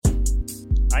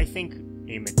I think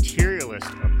a materialist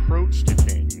approach to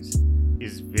things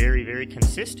is very, very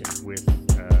consistent with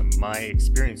my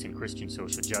experience in Christian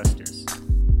social justice.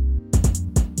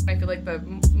 I feel like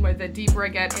the deeper I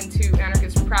get into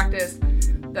anarchist practice,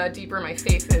 the deeper my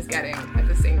faith is getting at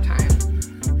the same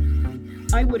time.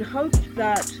 I would hope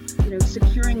that,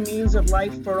 securing means of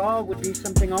life for all would be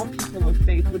something all people of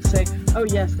faith would say, oh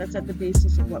yes, that's at the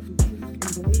basis of what we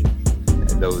believe.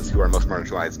 Those who are most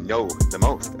marginalized know the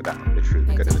most about the true,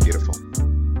 the good, and the beautiful.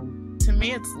 To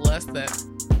me, it's less that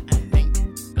I think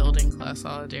building class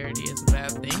solidarity is a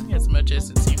bad thing, as much as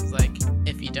it seems like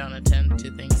if you don't attend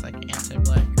to things like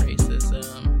anti-Black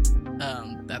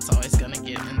racism, that's always going to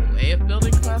get in the way of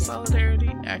building class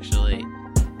solidarity, actually.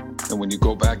 And when you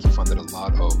go back, you find that a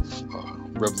lot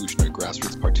of revolutionary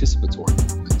grassroots participatory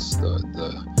movements,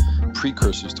 the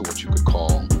precursors to what you could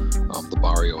call the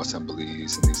barrio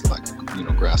assemblies and these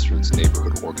grassroots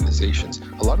neighborhood organizations,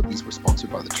 a lot of these were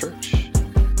sponsored by the church.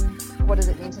 What does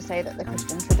it mean to say that the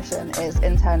Christian tradition is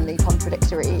internally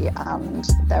contradictory and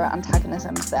there are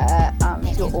antagonisms there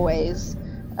and you're always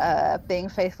being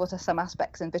faithful to some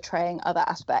aspects and betraying other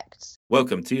aspects?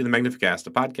 Welcome to the Magnificast,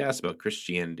 a podcast about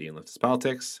Christianity and leftist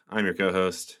politics. I'm your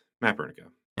co-host, Matt Bernico.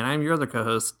 And I'm your other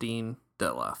co-host, Dean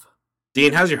Detloff.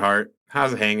 Dean, how's your heart?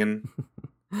 How's it hanging?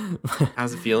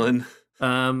 How's it feeling?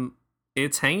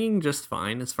 It's hanging just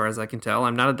fine as far as I can tell.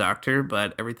 I'm not a doctor,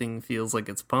 but everything feels like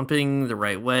it's pumping the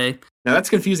right way. Now that's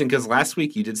confusing because last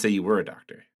week you did say you were a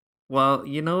doctor. Well,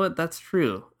 you know what? That's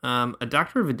true. A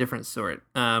doctor of a different sort.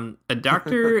 A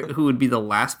doctor who would be the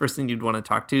last person you'd want to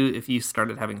talk to if you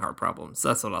started having heart problems.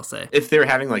 That's what I'll say. If they were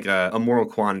having like a moral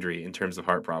quandary in terms of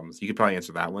heart problems, you could probably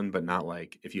answer that one, but not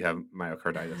like if you have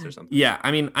myocarditis or something. Yeah,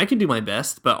 I mean, I could do my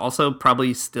best, but also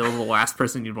probably still the last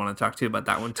person you'd want to talk to about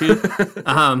that one too.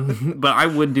 But I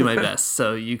would do my best,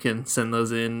 so you can send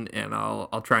those in and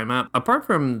I'll try them out. Apart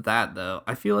from that, though,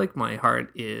 I feel like my heart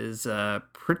is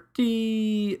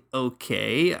pretty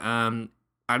okay.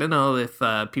 I don't know if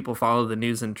people follow the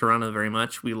news in Toronto very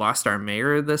much. We lost our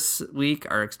mayor this week,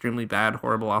 our extremely bad,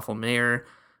 horrible, awful mayor.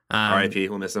 R.I.P.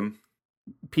 We'll miss him.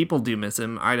 People do miss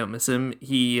him. I don't miss him.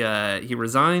 He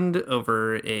resigned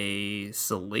over a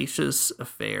salacious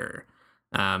affair.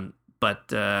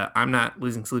 But I'm not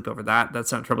losing sleep over that.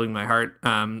 That's not troubling my heart.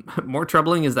 More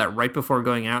troubling is that right before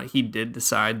going out, he did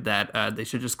decide that they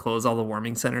should just close all the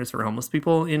warming centers for homeless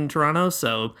people in Toronto.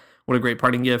 So what a great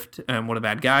parting gift. What a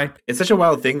bad guy. It's such a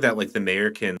wild thing that like the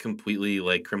mayor can completely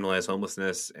like criminalize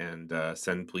homelessness and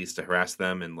send police to harass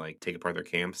them and like take apart their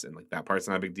camps. And like that part's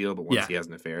not a big deal. But once he has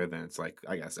an affair, then it's like,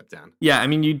 I got to step down. Yeah, I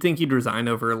mean, you'd think he'd resign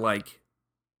over like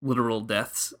literal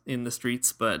deaths in the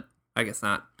streets, but I guess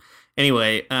not.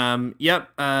 Anyway,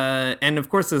 and of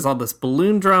course there's all this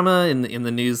balloon drama in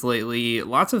the news lately.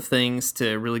 Lots of things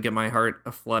to really get my heart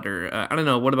aflutter. I don't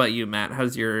know. What about you, Matt?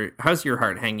 How's your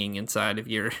heart hanging inside of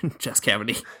your chest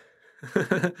cavity?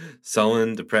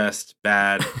 Sullen, depressed,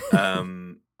 bad.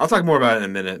 I'll talk more about it in a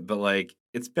minute, but like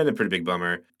it's been a pretty big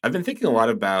bummer. I've been thinking a lot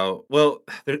about,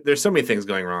 there's so many things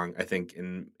going wrong, I think,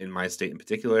 in my state in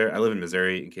particular. I live in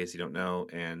Missouri, in case you don't know,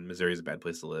 and Missouri is a bad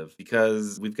place to live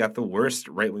because we've got the worst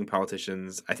right-wing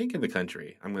politicians, I think, in the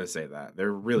country. I'm going to say that.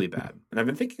 They're really bad. And I've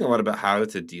been thinking a lot about how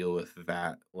to deal with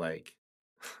that, like,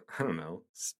 I don't know,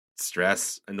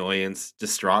 stress, annoyance,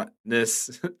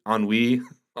 distraughtness, ennui,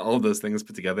 all of those things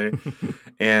put together.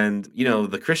 And,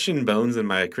 the Christian bones in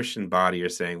my Christian body are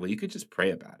saying, well, you could just pray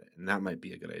about it. And that might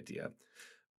be a good idea.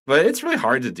 But it's really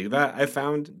hard to do that. I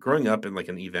found growing up in like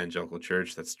an evangelical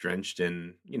church that's drenched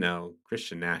in,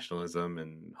 Christian nationalism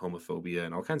and homophobia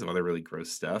and all kinds of other really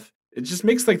gross stuff. It just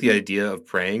makes like the idea of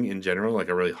praying in general like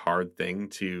a really hard thing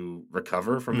to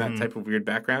recover from that type of weird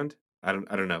background. I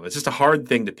don't know. It's just a hard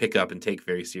thing to pick up and take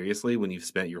very seriously when you've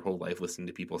spent your whole life listening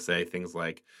to people say things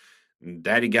like,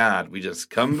 Daddy God, we just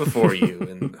come before you.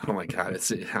 And oh my God,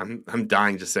 I'm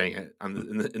dying just saying it.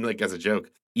 I'm like as a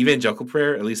joke. Evangelical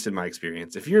prayer, at least in my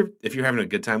experience, if you're having a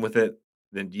good time with it,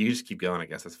 then you just keep going. I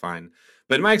guess that's fine.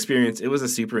 But in my experience, it was a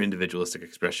super individualistic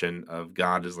expression of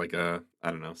God as like a, I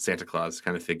don't know, Santa Claus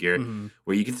kind of figure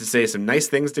where you get to say some nice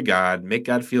things to God, make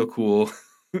God feel cool,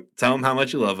 tell him how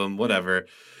much you love him, whatever.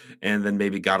 And then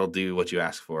maybe God will do what you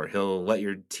ask for. He'll let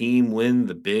your team win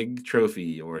the big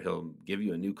trophy, or he'll give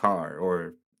you a new car,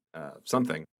 or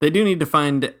something. They do need to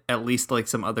find at least like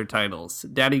some other titles.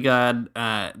 Daddy God,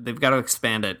 they've got to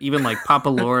expand it. Even like Papa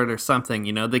Lord or something,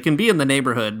 They can be in the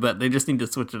neighborhood, but they just need to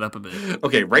switch it up a bit.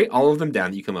 Okay, write all of them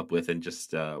down that you come up with and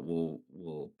just we'll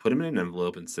put them in an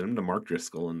envelope and send them to Mark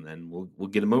Driscoll, and then we'll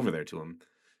get them over there to him.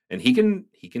 And he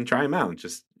can try him out,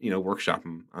 just, workshop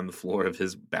him on the floor of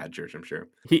his bad church, I'm sure.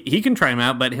 He can try him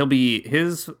out, but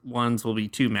his ones will be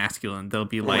too masculine. They'll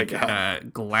be like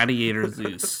Gladiator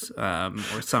Zeus,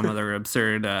 or some other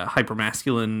absurd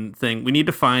hypermasculine thing. We need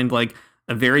to find like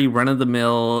a very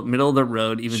run-of-the-mill,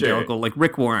 middle-of-the-road evangelical, like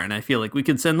Rick Warren. I feel like we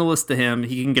could send the list to him.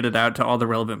 He can get it out to all the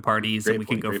relevant parties, and we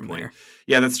can go from there.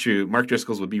 Yeah, that's true. Mark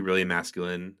Driscoll's would be really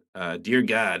masculine. Dear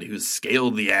God, who's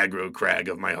scaled the aggro crag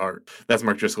of my heart. That's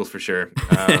Mark Driscoll's for sure.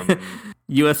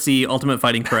 UFC Ultimate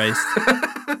Fighting Christ.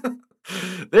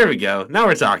 There we go. Now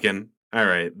we're talking. All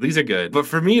right, these are good. But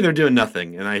for me, they're doing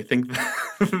nothing, and I think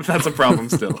that's a problem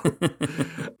still.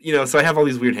 So I have all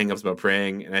these weird hangups about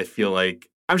praying, and I feel like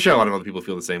I'm sure a lot of other people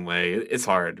feel the same way. It's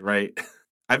hard, right?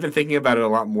 I've been thinking about it a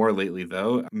lot more lately,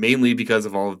 though, mainly because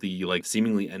of all of the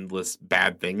seemingly endless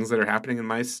bad things that are happening in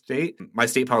my state. My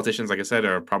state politicians, like I said,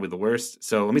 are probably the worst.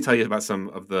 So let me tell you about some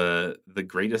of the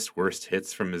greatest worst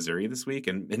hits from Missouri this week,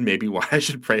 and maybe why I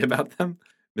should pray about them.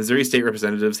 Missouri state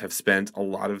representatives have spent a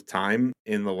lot of time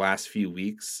in the last few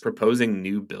weeks proposing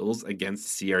new bills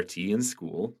against CRT in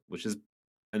school, which is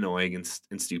annoying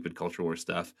and stupid culture war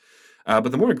stuff.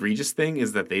 But the more egregious thing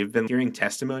is that they've been hearing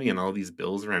testimony on all these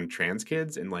bills around trans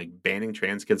kids and banning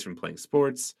trans kids from playing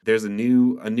sports. There's a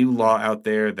new law out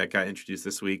there that got introduced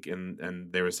this week,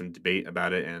 and there was some debate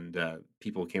about it, and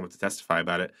people came up to testify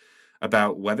about it,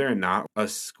 about whether or not a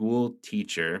school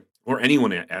teacher or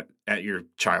anyone at your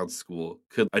child's school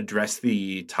could address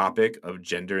the topic of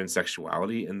gender and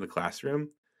sexuality in the classroom.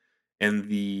 And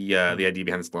the idea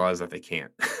behind this law is that they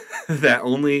can't. The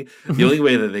only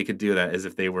way that they could do that is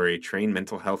if they were a trained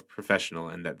mental health professional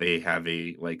and that they have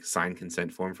a signed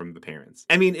consent form from the parents.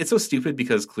 I mean, it's so stupid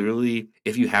because clearly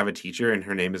if you have a teacher and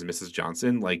her name is Mrs.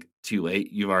 Johnson, too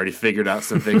late. You've already figured out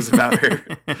some things about her,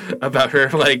 her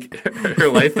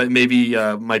life that maybe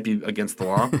might be against the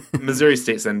law. Missouri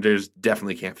state senators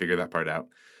definitely can't figure that part out.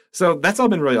 So that's all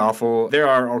been really awful. There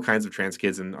are all kinds of trans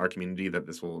kids in our community that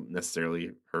this will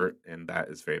necessarily hurt, and that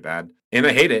is very bad. And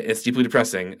I hate it. It's deeply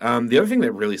depressing. The other thing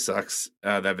that really sucks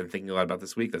that I've been thinking a lot about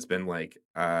this week that's been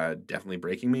definitely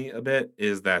breaking me a bit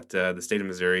is that the state of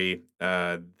Missouri,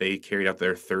 they carried out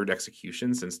their third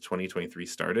execution since 2023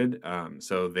 started.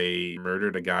 So they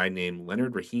murdered a guy named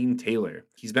Leonard Raheem Taylor.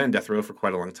 He's been on death row for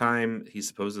quite a long time. He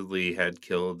supposedly had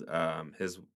killed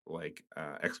his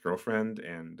ex-girlfriend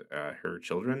and her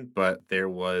children, but there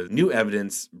was new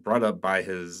evidence brought up by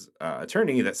his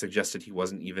attorney that suggested he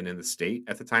wasn't even in the state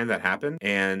at the time that happened,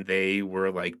 and they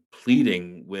were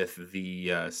pleading with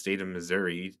the state of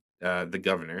Missouri, the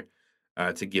governor,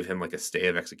 to give him a stay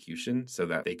of execution so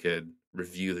that they could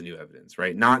review the new evidence,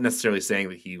 right? Not necessarily saying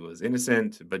that he was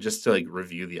innocent, but just to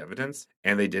review the evidence,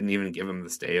 and they didn't even give him the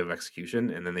stay of execution,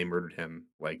 and then they murdered him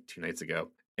 2 nights ago.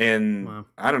 And wow.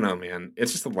 I don't know, man.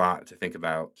 It's just a lot to think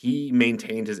about. He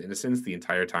maintained his innocence the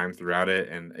entire time throughout it.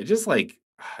 And it just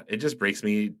it just breaks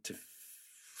me to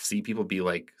see people be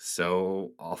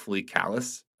so awfully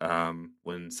callous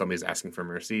when somebody's asking for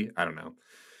mercy. I don't know.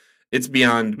 It's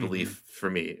beyond belief for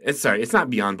me. It's not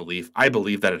beyond belief. I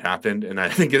believe that it happened, and I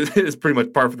think it is pretty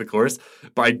much par for the course.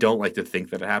 But I don't like to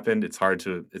think that it happened. It's hard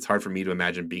for me to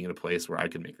imagine being in a place where I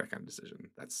could make that kind of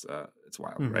decision. That's it's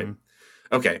wild, right?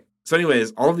 Okay. So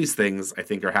anyways, all of these things I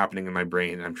think are happening in my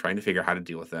brain, and I'm trying to figure out how to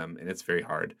deal with them, and it's very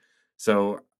hard.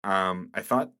 So I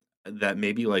thought that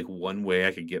maybe one way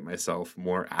I could get myself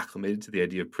more acclimated to the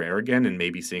idea of prayer again, and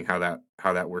maybe seeing how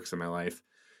that works in my life,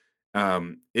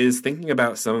 is thinking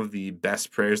about some of the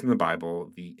best prayers in the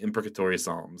Bible, the imprecatory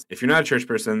Psalms. If you're not a church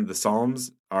person, the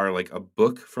Psalms are a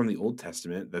book from the Old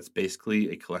Testament that's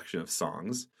basically a collection of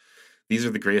songs. These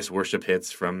are the greatest worship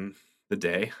hits from the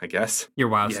day, I guess. Your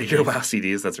WoW CDs. Your WoW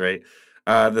CDs, that's right.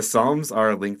 The Psalms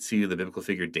are linked to the biblical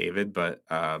figure David, but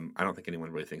I don't think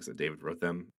anyone really thinks that David wrote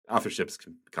them. Authorship is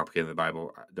complicated in the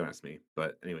Bible. Don't ask me.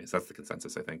 But anyways, that's the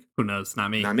consensus, I think. Who knows?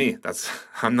 Not me. Not me.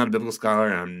 I'm not a biblical scholar,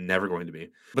 and I'm never going to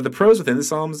be. But the prose within the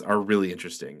Psalms are really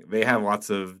interesting. They have lots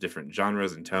of different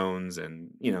genres and tones, and,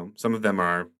 some of them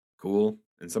are cool,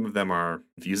 and some of them are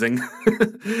confusing.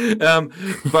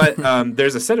 But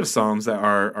there's a set of psalms that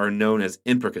are known as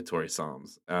imprecatory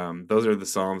psalms. Those are the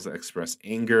psalms that express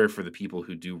anger for the people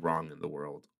who do wrong in the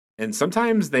world. And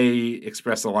sometimes they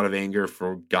express a lot of anger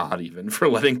for God, even, for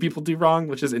letting people do wrong,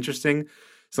 which is interesting.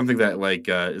 Something that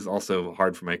is also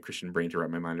hard for my Christian brain to wrap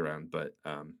my mind around, but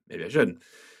maybe I should.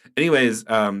 Anyways,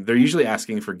 they're usually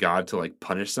asking for God to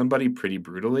punish somebody pretty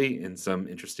brutally in some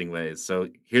interesting ways. So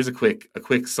here's a quick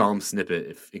Psalm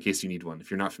snippet, in case you need one,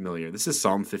 if you're not familiar. This is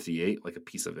Psalm 58, a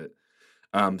piece of it.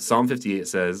 Psalm 58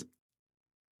 says,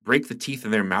 "Break the teeth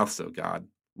in their mouths, O God.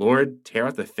 Lord, tear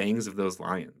out the fangs of those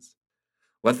lions.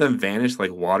 Let them vanish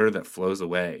like water that flows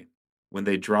away. When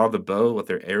they draw the bow, let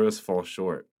their arrows fall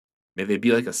short. May they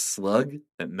be like a slug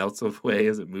that melts away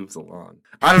as it moves along.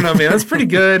 I don't know, man. That's pretty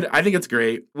good. I think it's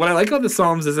great. What I like about the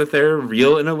Psalms is that they're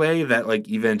real in a way that like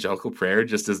evangelical prayer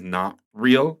just is not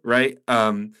real, right?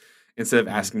 Instead of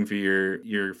asking for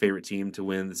your favorite team to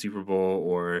win the Super Bowl,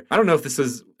 or I don't know if this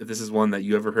is one that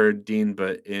you ever heard, Dean,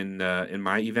 but in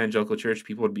my evangelical church,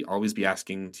 people would always be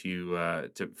asking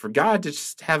for God to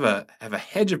just have a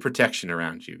hedge of protection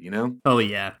around you, you know? Oh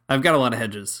yeah, I've got a lot of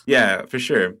hedges. Yeah, for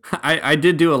sure. I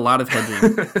did do a lot of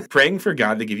hedging. Praying for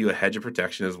God to give you a hedge of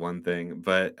protection is one thing,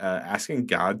 but asking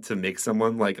God to make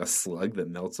someone like a slug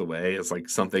that melts away is like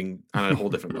something on a whole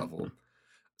different level.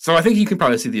 So I think you can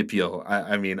probably see the appeal.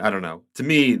 I mean, I don't know. To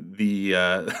me, the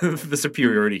the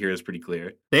superiority here is pretty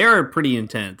clear. They are pretty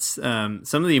intense. Some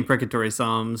of the imprecatory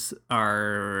psalms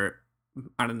are,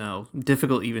 I don't know,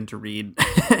 difficult even to read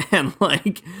and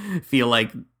like feel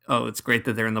like, oh, it's great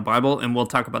that they're in the Bible, and we'll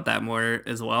talk about that more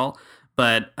as well.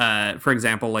 But for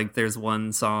example, like there's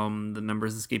one psalm, the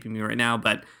number's escaping me right now,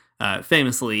 but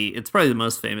famously, it's probably the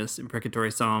most famous imprecatory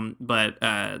psalm, but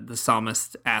the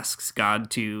psalmist asks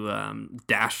God to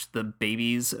dash the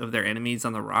babies of their enemies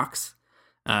on the rocks.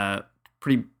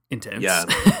 Pretty intense. Yeah.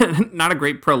 Not a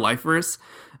great pro-life verse.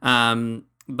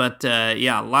 But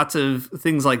yeah, lots of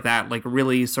things like that, like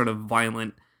really sort of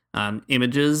violent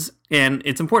images. And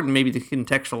it's important maybe to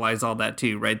contextualize all that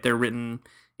too, right? They're written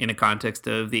in a context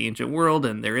of the ancient world,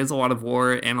 and there is a lot of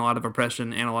war and a lot of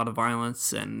oppression and a lot of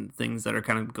violence and things that are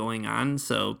kind of going on.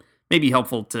 So maybe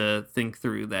helpful to think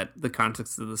through that the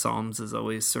context of the Psalms is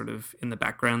always sort of in the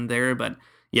background there. But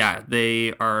yeah,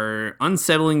 they are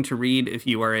unsettling to read if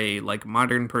you are a like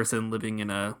modern person living in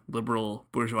a liberal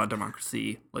bourgeois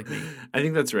democracy like me. I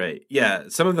think that's right. Yeah,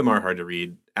 some of them are hard to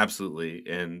read, absolutely.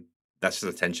 And that's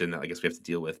just a tension that I guess we have to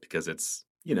deal with because it's,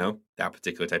 you know, that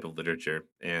particular type of literature.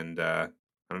 And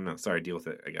I don't know. Sorry, deal with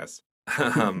it, I guess.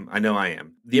 I know I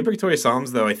am. The imprecatory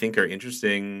Psalms, though, I think are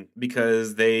interesting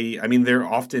because they're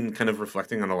often kind of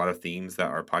reflecting on a lot of themes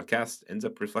that our podcast ends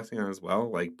up reflecting on as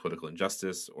well, like political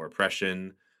injustice or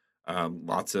oppression.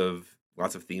 Lots of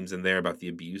themes in there about the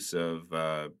abuse of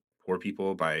poor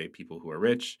people by people who are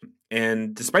rich.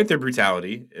 And despite their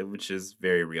brutality, which is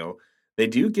very real, they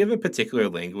do give a particular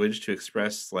language to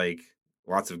express like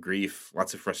lots of grief,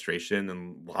 lots of frustration,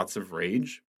 and lots of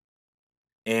rage.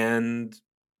 And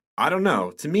I don't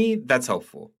know. To me, that's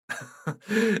helpful.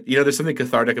 You know, there's something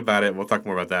cathartic about it. We'll talk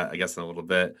more about that, I guess, in a little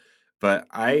bit. But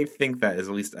I think that is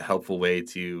at least a helpful way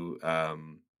to,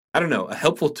 I don't know, a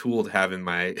helpful tool to have in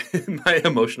my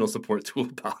emotional support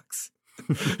toolbox.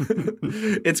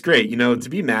 It's great, you know, to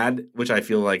be mad, which I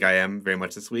feel like I am very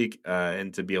much this week,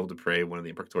 and to be able to pray one of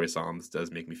the imprecatory Psalms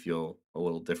does make me feel a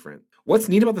little different. What's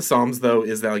neat about the Psalms, though,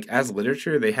 is that like as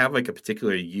literature, they have like a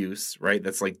particular use, right?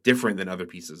 That's like different than other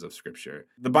pieces of scripture.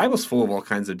 The Bible's full of all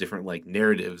kinds of different like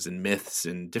narratives and myths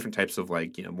and different types of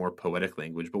like, you know, more poetic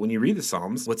language. But when you read the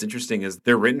Psalms, what's interesting is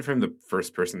they're written from the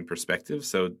first person perspective.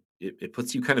 So it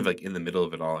puts you kind of like in the middle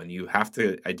of it all, and you have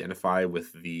to identify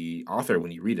with the author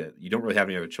when you read it. You don't really have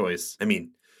any other choice. I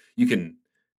mean, you can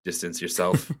distance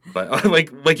yourself, but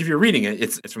like if you're reading it,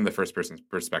 it's from the first person's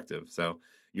perspective. So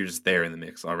you're just there in the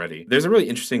mix already. There's a really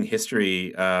interesting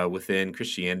history within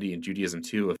Christianity and Judaism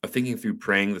too of thinking through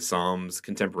praying the Psalms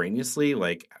contemporaneously.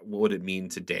 Like, what would it mean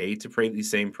today to pray these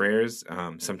same prayers?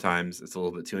 Sometimes it's a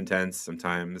little bit too intense.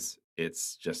 Sometimes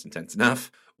it's just intense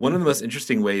enough. One of the most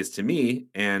interesting ways to me,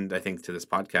 and I think to this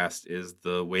podcast, is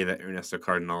the way that Ernesto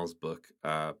Cardenal's book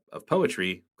of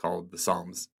poetry called The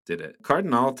Psalms did it.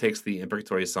 Cardinal takes the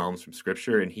imprecatory Psalms from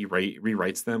Scripture and he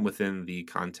rewrites them within the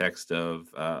context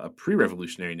of a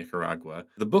pre-revolutionary Nicaragua.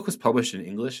 The book was published in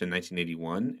English in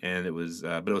 1981, and it was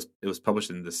published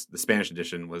in the Spanish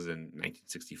edition was in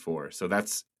 1964. So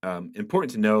that's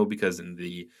important to know because in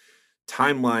the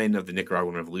timeline of the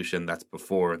Nicaraguan Revolution, that's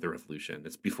before the revolution.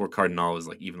 It's before Cardinal was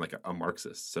like even like a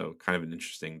Marxist. So kind of an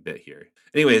interesting bit here.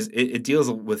 Anyways, it deals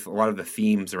with a lot of the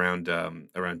themes around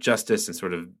justice and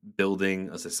sort of building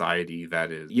a society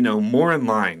that is, you know, more in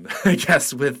line, I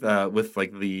guess, with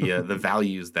like the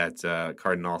values that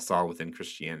Cardinal saw within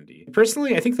Christianity.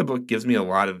 Personally, I think the book gives me a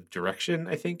lot of direction,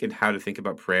 I think, in how to think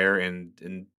about prayer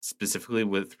and specifically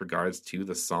with regards to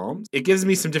the Psalms. It gives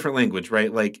me some different language,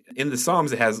 right? Like in the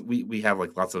Psalms, it has we have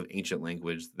like lots of ancient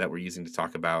language that we're using to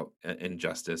talk about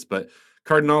injustice, but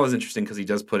Cardinal is interesting because he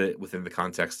does put it within the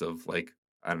context of like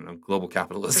I don't know, global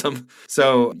capitalism.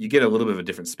 So you get a little bit of a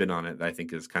different spin on it that I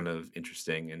think is kind of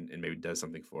interesting and maybe does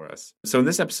something for us. So in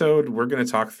this episode, we're going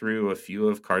to talk through a few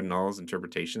of Cardinal's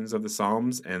interpretations of the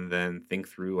Psalms and then think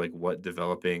through like what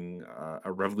developing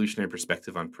a revolutionary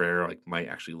perspective on prayer like might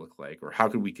actually look like, or how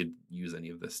we could use any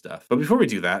of this stuff. But before we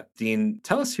do that, Dean,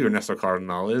 tell us who Ernesto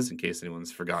Cardinal is in case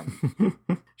anyone's forgotten.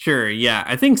 Sure. Yeah.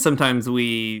 I think sometimes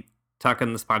we talk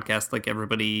on this podcast like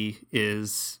everybody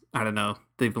is, I don't know,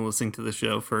 they've been listening to the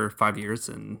show for 5 years,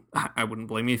 and I wouldn't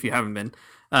blame you if you haven't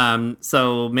been.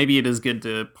 So maybe it is good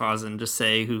to pause and just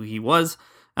say who he was.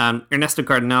 Ernesto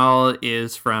Cardinal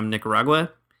is from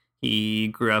Nicaragua. He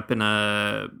grew up in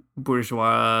a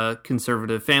bourgeois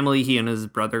conservative family. He and his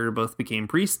brother both became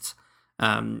priests.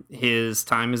 His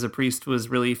time as a priest was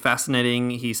really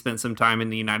fascinating. He spent some time in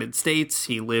the United States.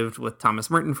 He lived with Thomas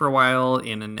Merton for a while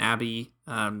in an abbey.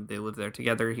 They lived there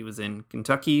together. He was in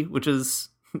Kentucky, which is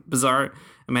bizarre.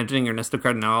 Imagining Ernesto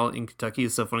Cardinal in Kentucky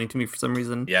is so funny to me for some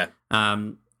reason. Yeah.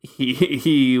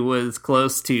 He was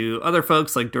close to other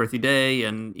folks like Dorothy Day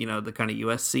and, you know, the kind of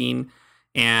U.S. scene.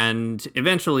 And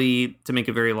eventually, to make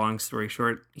a very long story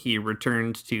short, he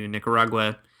returned to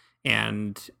Nicaragua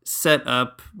and set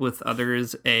up with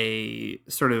others a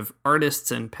sort of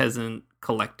artists and peasant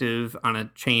collective on a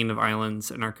chain of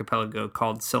islands, an archipelago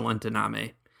called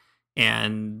Solentiname.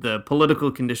 And the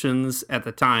political conditions at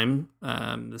the time,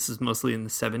 this is mostly in the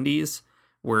 70s,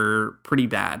 were pretty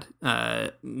bad.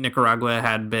 Nicaragua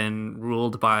had been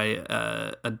ruled by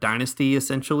a dynasty,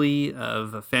 essentially,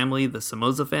 of a family, the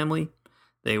Somoza family.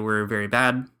 They were very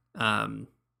bad.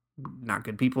 Not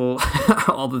good people,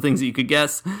 all the things that you could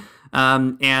guess.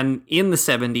 And in the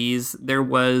 70s, there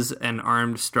was an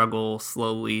armed struggle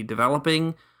slowly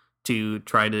developing to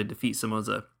try to defeat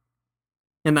Somoza.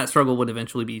 And that struggle would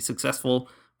eventually be successful,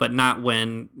 but not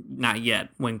yet,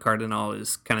 when Cardinal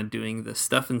is kind of doing this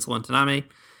stuff in Solentiname.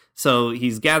 So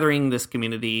he's gathering this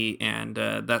community, and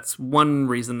that's one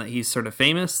reason that he's sort of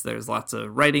famous. There's lots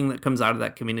of writing that comes out of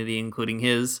that community, including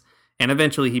his. And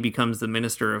eventually he becomes the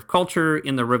Minister of Culture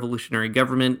in the revolutionary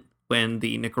government when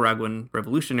the Nicaraguan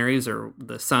revolutionaries, or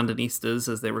the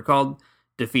Sandinistas as they were called,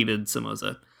 defeated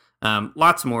Somoza.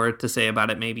 Lots more to say about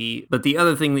it maybe, but the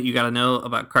other thing that you got to know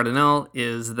about Cardinal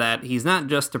is that he's not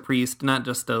just a priest, not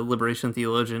just a liberation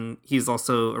theologian, he's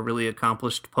also a really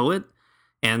accomplished poet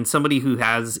and somebody who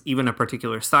has even a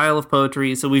particular style of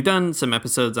poetry. So we've done some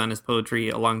episodes on his poetry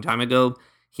a long time ago.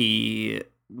 He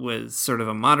was sort of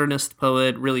a modernist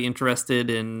poet, really interested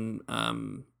in,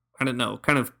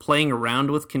 kind of playing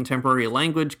around with contemporary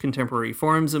language, contemporary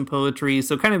forms in poetry.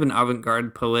 So kind of an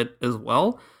avant-garde poet as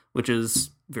well, which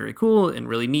is very cool and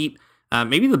really neat.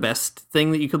 Maybe the best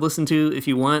thing that you could listen to if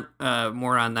you want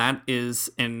more on that is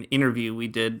an interview we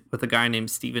did with a guy named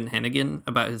Stephen Hennigan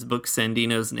about his book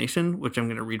Sandino's Nation, which I'm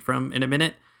going to read from in a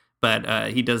minute.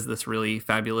 But he does this really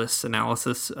fabulous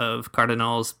analysis of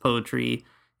Cardinal's poetry,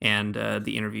 and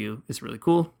the interview is really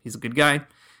cool. He's a good guy.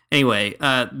 Anyway,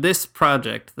 this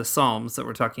project, the Psalms that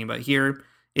we're talking about here,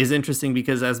 is interesting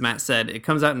because, as Matt said, it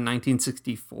comes out in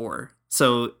 1964.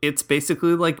 So it's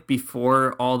basically like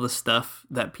before all the stuff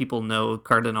that people know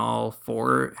Cardinal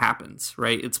for happens,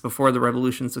 right? It's before the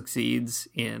revolution succeeds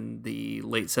in the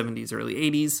late 70s, early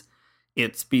 80s.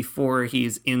 It's before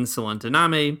he's in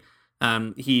Solentiname.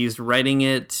 He's writing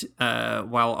it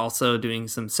while also doing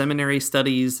some seminary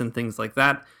studies and things like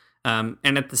that. And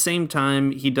at the same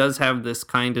time, he does have this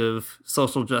kind of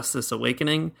social justice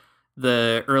awakening.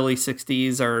 The early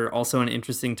 60s are also an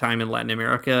interesting time in Latin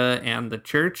America and the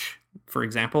church. For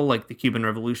example, like the Cuban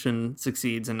Revolution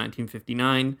succeeds in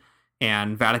 1959,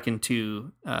 and Vatican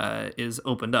II is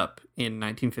opened up in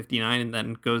 1959 and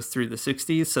then goes through the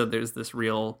 60s. So there's this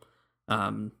real,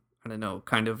 kind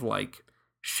of like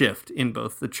shift in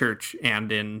both the church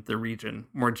and in the region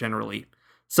more generally.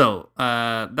 So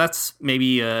that's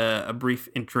maybe a brief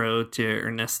intro to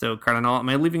Ernesto Cardinal. Am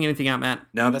I leaving anything out, Matt?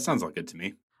 No, that sounds all good to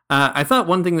me. I thought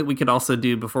one thing that we could also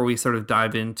do before we sort of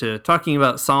dive into talking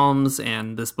about Psalms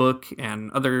and this book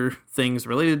and other things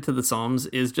related to the Psalms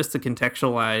is just to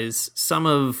contextualize some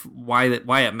of why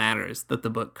it matters that the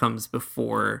book comes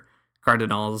before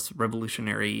Cardinal's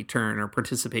revolutionary turn or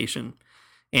participation.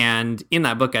 And in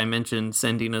that book, I mentioned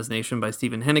Sandino's Nation by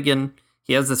Stephen Hennigan.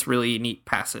 He has this really neat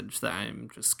passage that I'm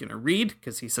just going to read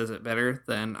because he says it better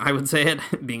than I would say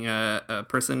it, being a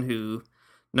person who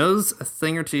knows a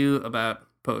thing or two about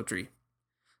poetry.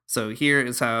 So here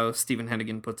is how Stephen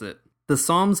Hennigan puts it. The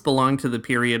Psalms belong to the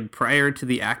period prior to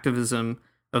the activism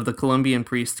of the Colombian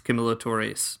priest Camilo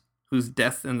Torres, whose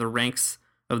death in the ranks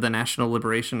of the National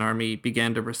Liberation Army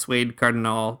began to persuade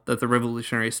Cardinal that the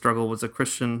revolutionary struggle was a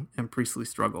Christian and priestly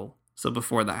struggle. so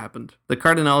before that happened. The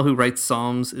cardinal who writes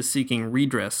psalms is seeking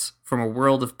redress from a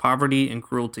world of poverty and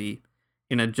cruelty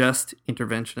in a just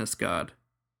interventionist God.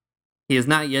 He has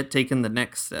not yet taken the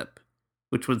next step,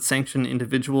 which would sanction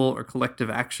individual or collective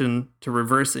action to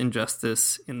reverse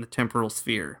injustice in the temporal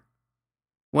sphere.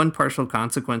 One partial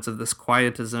consequence of this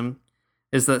quietism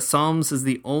is that Psalms is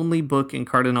the only book in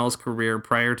Cardinal's career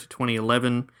prior to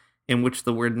 2011 in which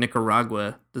the word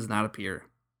Nicaragua does not appear.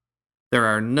 There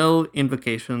are no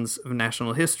invocations of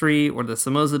national history or the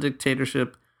Somoza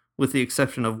dictatorship, with the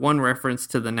exception of one reference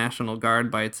to the National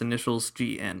Guard by its initials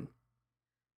GN.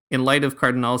 In light of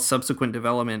Cardinal's subsequent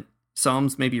development,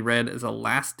 Psalms may be read as a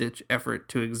last-ditch effort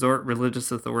to exhort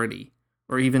religious authority,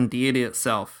 or even deity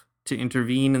itself, to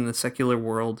intervene in the secular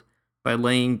world by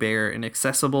laying bare in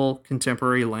accessible,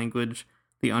 contemporary language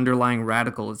the underlying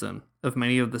radicalism of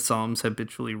many of the Psalms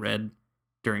habitually read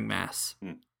during Mass.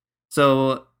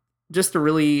 So, just a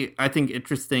really, I think,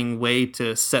 interesting way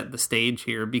to set the stage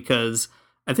here, because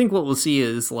I think what we'll see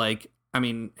is, like, I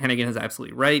mean, Hennigan is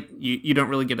absolutely right. You don't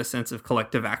really get a sense of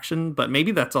collective action, but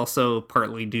maybe that's also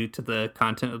partly due to the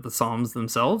content of the Psalms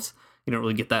themselves. You don't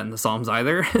really get that in the Psalms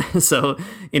either. So,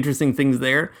 interesting things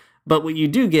there. But what you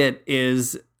do get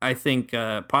is, I think,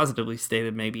 positively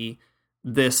stated maybe,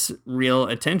 this real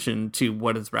attention to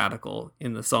what is radical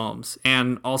in the Psalms.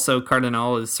 And also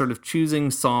Cardinal is sort of choosing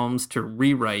Psalms to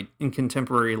rewrite in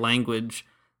contemporary language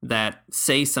that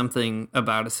say something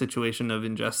about a situation of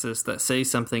injustice, that say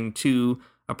something to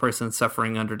a person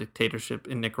suffering under dictatorship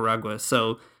in Nicaragua.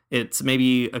 So it's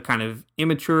maybe a kind of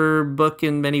immature book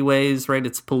in many ways, right?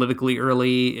 It's politically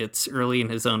early, it's early in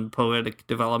his own poetic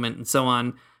development and so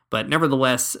on. But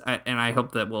nevertheless, and I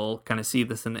hope that we'll kind of see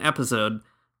this in the episode,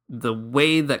 the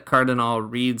way that Cardinal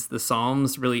reads the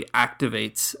Psalms really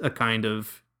activates a kind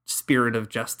of spirit of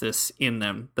justice in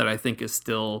them that I think is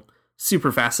still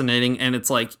super fascinating. And it's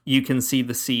like you can see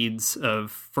the seeds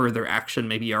of further action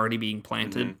maybe already being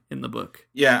planted in the book.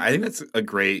 Yeah, I think that's a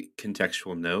great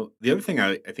contextual note. The other thing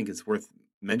I think is worth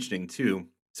mentioning too,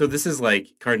 so this is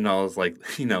like Cardinal's,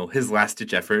 like, you know, his last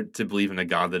ditch effort to believe in a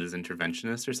God that is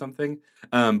interventionist or something.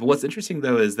 But what's interesting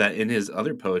though is that in his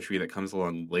other poetry that comes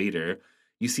along later,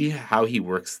 you see how he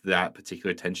works that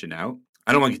particular tension out.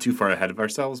 I don't want to get too far ahead of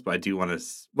ourselves, but I do want to,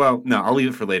 well, no, I'll leave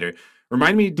it for later.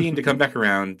 Remind me, Dean, to come back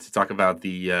around to talk about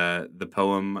the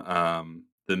poem,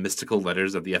 The Mystical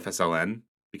Letters of the FSLN,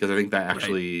 because I think that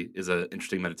actually is an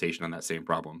interesting meditation on that same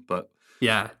problem. But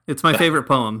yeah, it's my favorite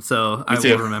poem, so I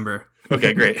will remember.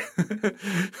 Okay, great.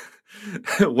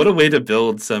 What a way to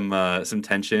build some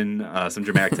tension, some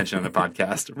dramatic tension on a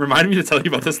podcast. Remind me to tell you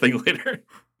about this thing later.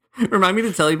 Remind me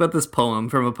to tell you about this poem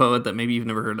from a poet that maybe you've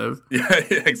never heard of. Yeah,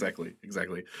 exactly.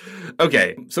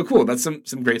 Okay, so cool. That's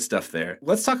some great stuff there.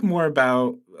 Let's talk more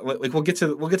about, like, we'll get to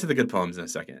the good poems in a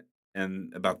second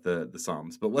and about the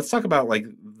Psalms. But let's talk about, like,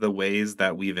 the ways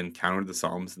that we've encountered the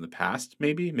Psalms in the past.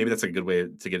 Maybe that's a good way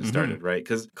to get it started, right?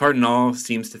 Because Cardinal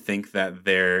seems to think that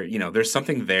there's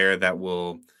something there that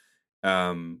will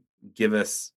give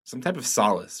us some type of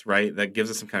solace, right? That gives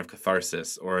us some kind of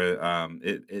catharsis, or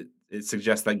it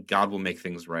suggests that God will make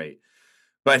things right.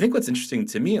 But I think what's interesting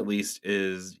to me, at least,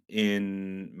 is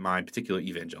in my particular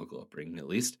evangelical upbringing, at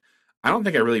least, I don't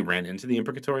think I really ran into the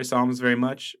imprecatory Psalms very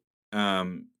much,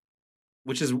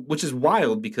 which is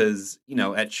wild because, you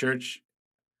know, at church,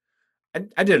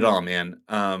 I did it all, man.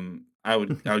 I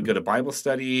would go to Bible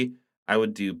study. I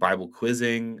would do Bible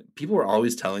quizzing. People were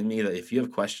always telling me that if you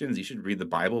have questions, you should read the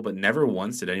Bible, but never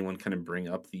once did anyone kind of bring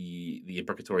up the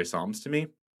imprecatory Psalms to me.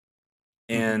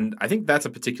 And I think that's a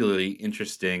particularly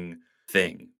interesting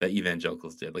thing that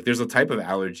evangelicals did. Like, there's a type of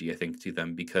allergy, I think, to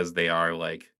them because they are,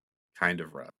 like, kind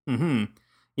of rough.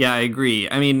 Yeah, I agree.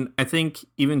 I mean, I think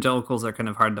evangelicals are kind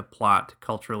of hard to plot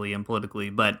culturally and politically,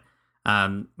 but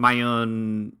my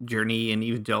own journey in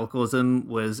evangelicalism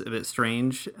was a bit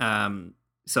strange.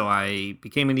 So I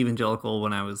became an evangelical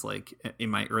when I was, like, in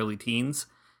my early teens.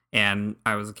 And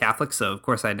I was a Catholic, so of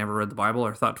course I had never read the Bible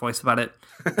or thought twice about it.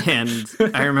 And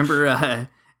I remember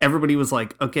everybody was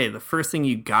like, okay, the first thing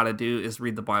you gotta do is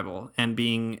read the Bible. And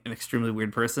being an extremely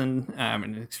weird person,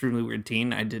 an extremely weird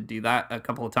teen, I did do that a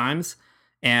couple of times.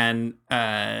 And,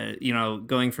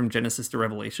 going from Genesis to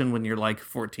Revelation when you're like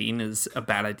 14 is a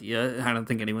bad idea. I don't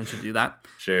think anyone should do that.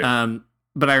 Sure.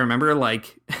 But I remember,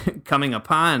 like, coming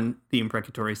upon the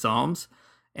imprecatory Psalms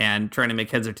and trying to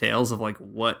make heads or tails of, like,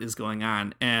 what is going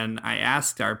on. And I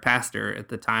asked our pastor at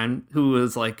the time, who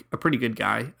was, like, a pretty good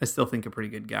guy. I still think a pretty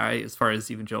good guy as far as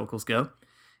evangelicals go.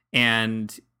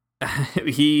 And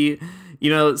he,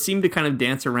 seemed to kind of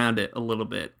dance around it a little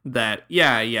bit. That,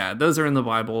 yeah, those are in the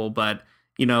Bible, but,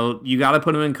 you know, you got to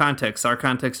put them in context. Our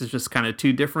context is just kind of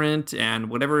too different, and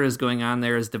whatever is going on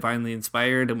there is divinely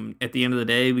inspired. And at the end of the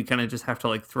day, we kind of just have to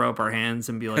like throw up our hands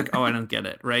and be like, oh, I don't get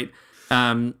it, right?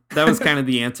 That was kind of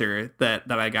the answer that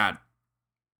I got.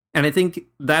 And I think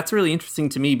that's really interesting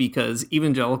to me because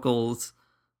evangelicals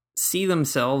see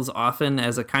themselves often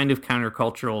as a kind of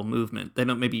countercultural movement. They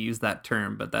don't maybe use that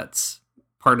term, but that's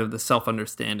part of the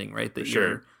self-understanding, right? That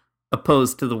you're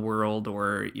opposed to the world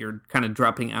or you're kind of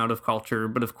dropping out of culture.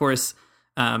 But of course,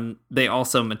 they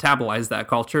also metabolize that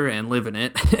culture and live in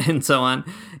it and so on.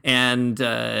 And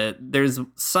there's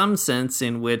some sense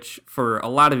in which for a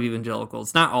lot of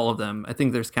evangelicals, not all of them, I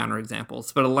think there's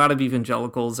counterexamples, but a lot of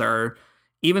evangelicals are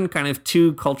even kind of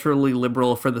too culturally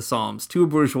liberal for the Psalms, too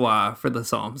bourgeois for the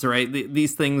Psalms, right?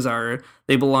 These things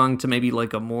they belong to maybe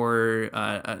like a more,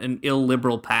 an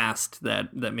illiberal past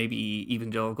that maybe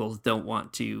evangelicals don't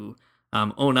want to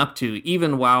own up to,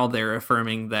 even while they're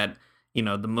affirming that, you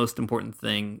know, the most important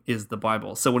thing is the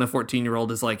Bible. So when a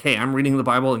 14-year-old is like, hey, I'm reading the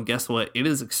Bible and guess what? It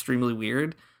is extremely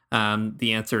weird.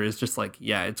 The answer is just like,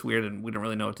 yeah, it's weird and we don't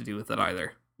really know what to do with it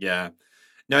either. Yeah.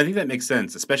 No, I think that makes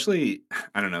sense, especially,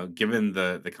 I don't know, given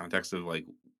the context of like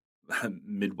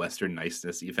Midwestern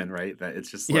niceness, even, right? That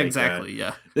it's just like, yeah, exactly.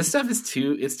 Yeah. This stuff is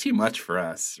too much for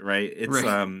us, right? It's,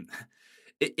 right.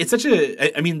 It's such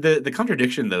I mean, the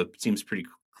contradiction though seems pretty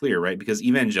clear, right? Because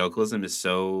evangelicalism is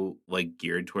so like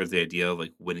geared towards the idea of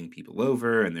like winning people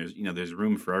over, and there's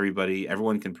room for everybody.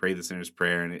 Everyone can pray the sinner's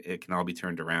prayer and it can all be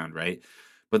turned around, right?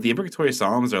 But the imprecatory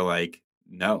Psalms are like,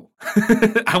 no,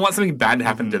 I want something bad to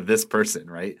happen to this person,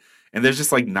 right? And there's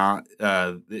just like not,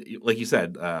 like you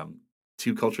said,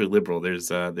 too culturally liberal.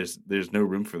 There's no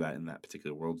room for that in that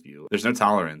particular worldview. There's no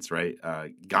tolerance, right?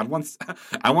 I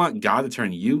want God to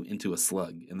turn you into a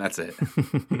slug, and that's it.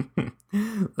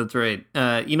 That's right.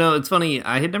 It's funny.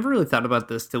 I had never really thought about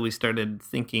this till we started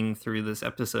thinking through this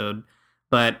episode,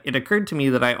 but it occurred to me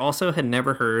that I also had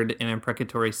never heard an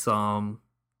imprecatory psalm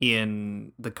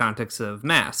in the context of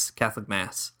Mass, Catholic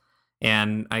Mass.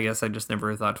 And I guess I just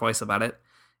never thought twice about it.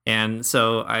 And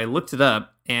so I looked it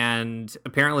up, and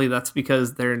apparently that's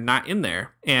because they're not in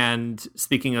there. And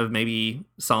speaking of maybe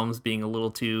Psalms being a little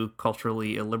too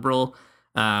culturally illiberal,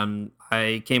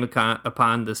 I came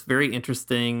upon this very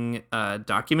interesting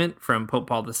document from Pope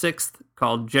Paul VI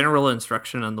called General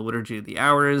Instruction on the Liturgy of the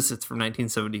Hours. It's from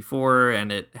 1974,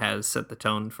 and it has set the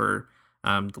tone for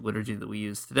the liturgy that we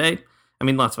use today. I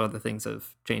mean, lots of other things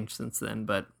have changed since then,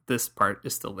 but this part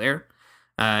is still there.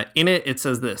 In it, it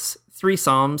says this: 3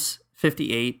 Psalms,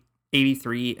 58,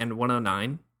 83, and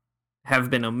 109, have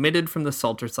been omitted from the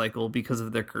Psalter cycle because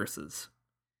of their curses.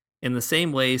 In the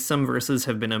same way, some verses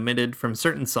have been omitted from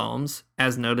certain Psalms,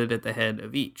 as noted at the head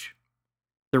of each.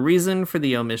 The reason for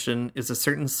the omission is a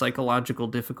certain psychological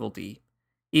difficulty.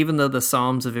 Even though the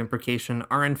Psalms of imprecation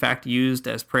are in fact used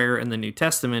as prayer in the New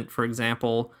Testament, for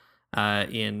example,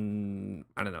 in,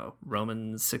 I don't know,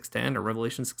 Romans 6:10 or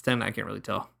Revelation 6:10, I can't really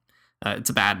tell. It's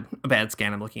a bad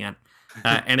scan I'm looking at.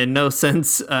 And in no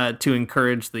sense to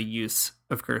encourage the use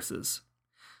of curses.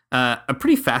 A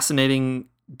pretty fascinating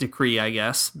decree, I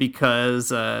guess, because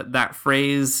that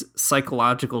phrase,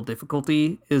 psychological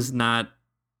difficulty, is not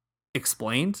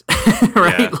explained,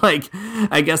 right? Yeah. Like,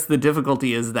 I guess the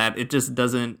difficulty is that it just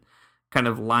doesn't kind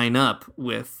of line up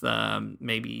with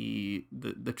maybe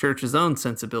the church's own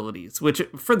sensibilities, which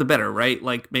for the better, right?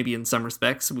 Like maybe in some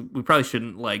respects, we probably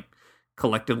shouldn't like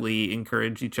collectively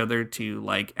encourage each other to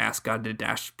like ask God to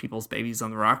dash people's babies on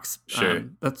the rocks. Sure.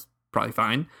 That's probably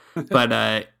fine.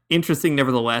 But interesting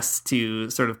nevertheless to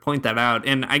sort of point that out.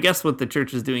 And I guess what the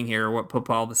church is doing here, or what Pope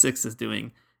Paul VI is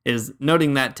doing, is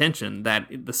noting that tension, that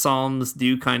the Psalms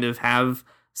do kind of have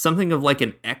something of like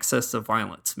an excess of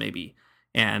violence, maybe.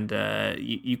 And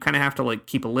you kind of have to like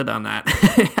keep a lid on that,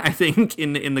 I think,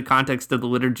 in the context of the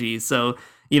liturgy. So,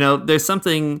 there's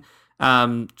something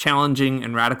challenging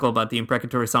and radical about the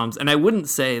imprecatory Psalms. And I wouldn't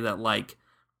say that like,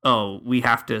 oh, we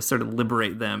have to sort of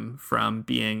liberate them from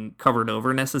being covered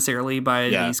over necessarily by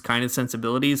these kind of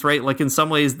sensibilities, right? Like in some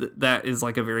ways that is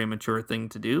like a very mature thing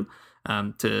to do,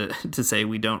 to say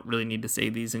we don't really need to say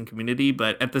these in community.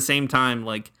 But at the same time,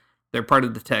 like, they're part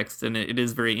of the text, and it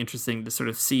is very interesting to sort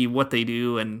of see what they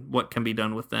do and what can be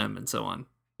done with them and so on.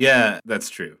 Yeah, that's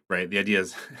true, right? The idea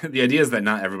is that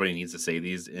not everybody needs to say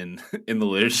these in the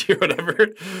liturgy or whatever.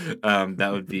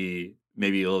 That would be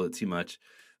maybe a little bit too much.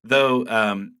 Though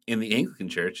in the Anglican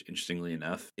Church, interestingly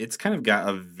enough, it's kind of got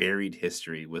a varied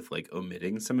history with like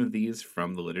omitting some of these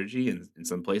from the liturgy in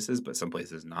some places, but some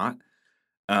places not.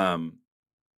 And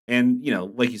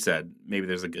like you said, maybe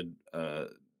there's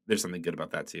something good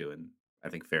about that too, and I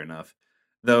think fair enough.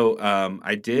 Though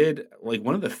I did, like,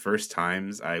 one of the first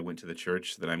times I went to the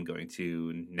church that I'm going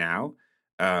to now,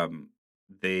 um,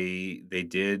 they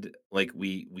did, like,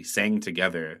 we sang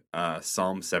together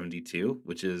Psalm 72,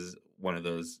 which is one of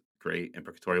those great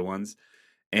imprecatory ones.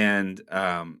 And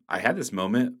I had this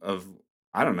moment of,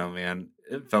 I don't know, man,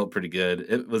 it felt pretty good.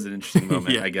 It was an interesting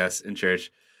moment, Yeah. I guess, in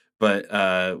church.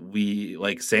 But we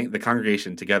like sang, the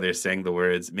congregation together sang the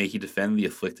words, "May he defend the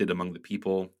afflicted among the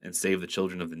people and save the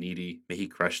children of the needy. May he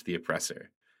crush the oppressor."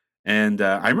 And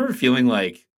I remember feeling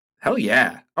like, hell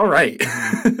yeah, all right.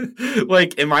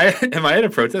 Like, am I at a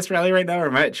protest rally right now, or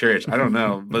am I at church? I don't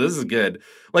know, but this is good.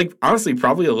 Like, honestly,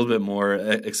 probably a little bit more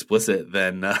explicit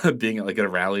than being at, like, at a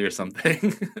rally or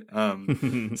something.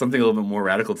 Something a little bit more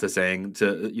radical to saying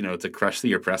to crush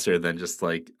the oppressor than just,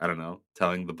 like, I don't know,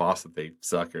 telling the boss that they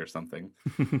suck or something.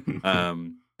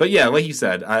 But yeah, like you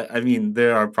said, I mean,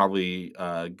 there are probably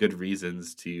good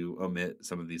reasons to omit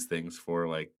some of these things for,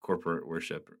 like, corporate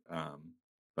worship.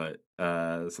 But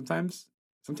sometimes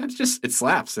just it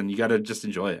slaps and you got to just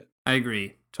enjoy it. I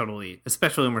agree totally,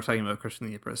 especially when we're talking about crushing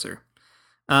the oppressor.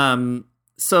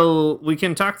 So we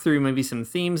can talk through maybe some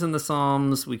themes in the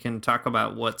Psalms. We can talk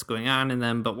about what's going on in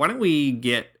them, but why don't we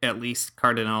get at least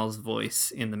Cardinal's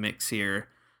voice in the mix here?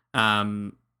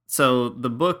 So the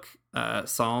book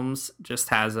Psalms just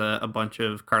has a bunch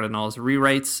of Cardinal's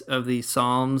rewrites of these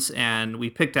Psalms, and we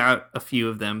picked out a few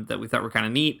of them that we thought were kind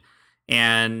of neat.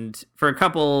 And for a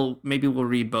couple, maybe we'll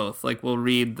read both. Like, we'll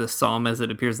read the psalm as it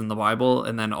appears in the Bible,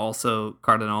 and then also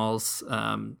Cardinal's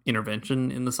intervention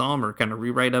in the psalm, or kind of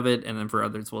rewrite of it. And then for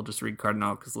others, we'll just read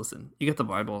Cardinal, because listen, you get the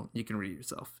Bible, you can read it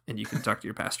yourself, and you can talk to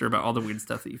your pastor about all the weird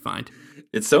stuff that you find.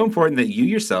 It's so important that you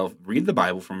yourself read the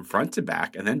Bible from front to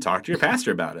back and then talk to your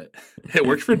pastor about it. It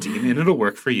worked for Dean, and it'll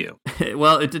work for you.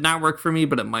 Well, it did not work for me,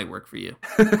 but it might work for you.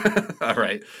 All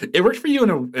right. It worked for you in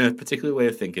a particular way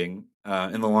of thinking,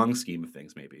 in the long scheme of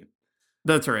things, maybe.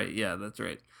 That's right. Yeah, that's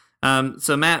right.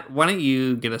 So Matt, why don't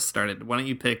you get us started? Why don't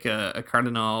you pick a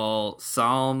Cardinal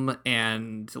Psalm,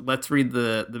 and let's read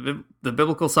the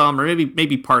biblical Psalm, or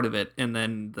maybe part of it, and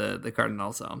then the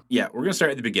Cardinal Psalm. Yeah, we're going to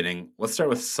start at the beginning. Let's start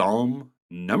with Psalm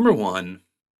number 1.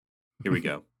 Here we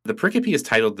go. The pericope is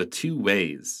titled "The Two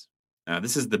Ways."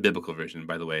 This is the biblical version,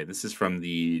 by the way. This is from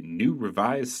the New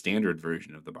Revised Standard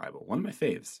Version of the Bible, one of my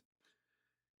faves.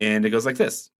 And it goes like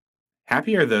this.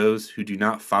 Happy are those who do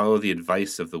not follow the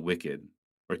advice of the wicked,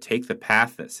 or take the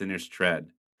path that sinners tread,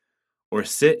 or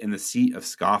sit in the seat of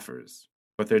scoffers,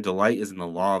 but their delight is in the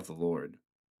law of the Lord.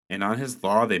 And on his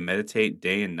law they meditate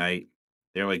day and night.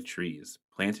 They are like trees,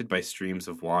 planted by streams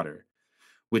of water,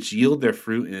 which yield their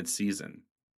fruit in its season,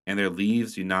 and their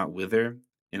leaves do not wither.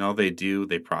 In all they do,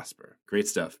 they prosper. Great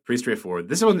stuff. Pretty straightforward.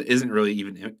 This one isn't really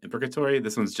even imprecatory.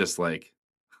 This one's just like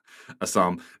a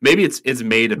psalm. Maybe it's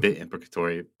made a bit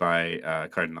imprecatory by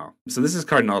Cardinal. So this is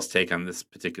Cardinal's take on this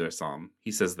particular psalm.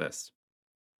 He says this: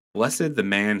 "Blessed the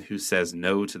man who says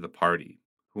no to the party,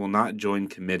 who will not join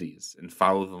committees and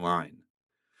follow the line,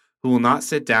 who will not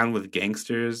sit down with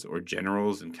gangsters or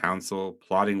generals in council,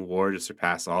 plotting war to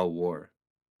surpass all war.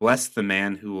 Bless the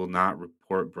man who will not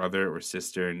report brother or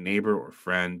sister, neighbor or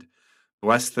friend.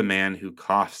 Bless the man who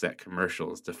coughs at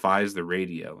commercials, defies the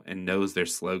radio, and knows their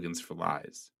slogans for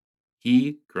lies.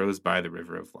 He grows by the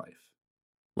river of life."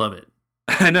 Love it.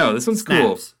 I know, this one's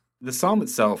cool. Snaps. The psalm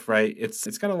itself, right?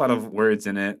 It's got a lot of words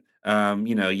in it.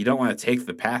 You don't want to take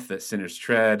the path that sinners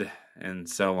tread, and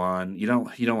so on. You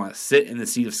don't want to sit in the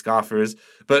seat of scoffers.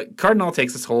 But Cardinal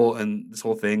takes this whole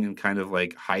thing and kind of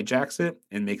like hijacks it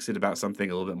and makes it about something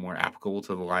a little bit more applicable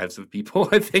to the lives of people,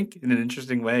 I think, in an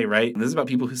interesting way, right? And this is about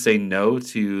people who say no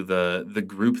to the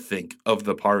groupthink of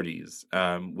the parties,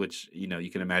 which, you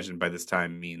can imagine by this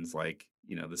time means like,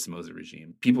 the Somoza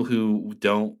regime. People who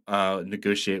don't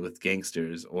negotiate with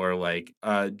gangsters, or like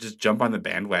just jump on the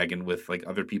bandwagon with like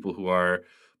other people who are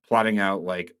plotting out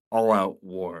like all-out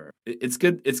war. It's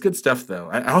good. It's good stuff, though.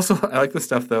 I like the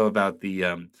stuff though about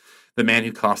the man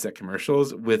who coughs at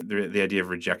commercials, with the idea of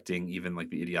rejecting even like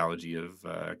the ideology of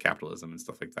capitalism and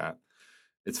stuff like that.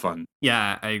 It's fun.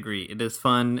 Yeah, I agree. It is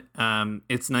fun.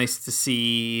 It's nice to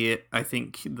see, I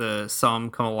think, the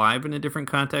psalm come alive in a different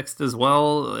context as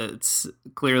well. It's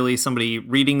clearly somebody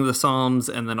reading the psalms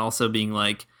and then also being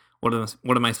like, what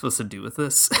am I supposed to do with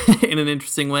this in an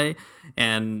interesting way,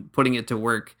 and putting it to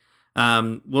work.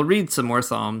 We'll read some more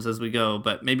psalms as we go,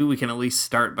 but maybe we can at least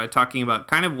start by talking about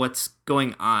kind of what's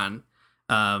going on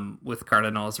with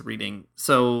Cardinal's reading.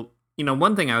 So,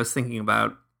 one thing I was thinking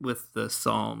about with the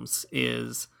Psalms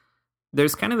is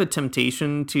there's kind of a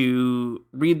temptation to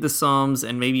read the Psalms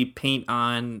and maybe paint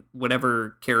on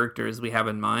whatever characters we have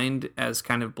in mind as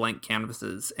kind of blank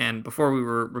canvases. And before we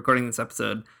were recording this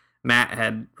episode, Matt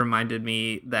had reminded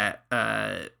me that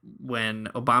when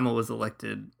Obama was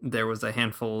elected, there was a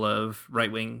handful of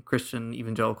right-wing Christian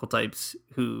evangelical types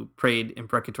who prayed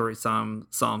imprecatory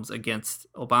psalms against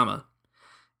Obama.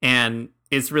 And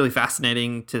it's really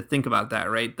fascinating to think about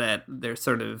that, right? That they're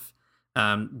sort of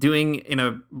doing in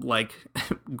a like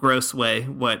gross way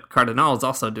what Cardinal is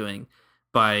also doing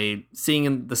by seeing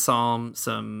in the psalm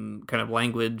some kind of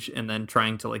language and then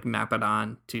trying to like map it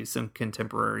on to some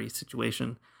contemporary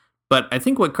situation. But I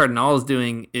think what Cardinal is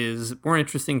doing is more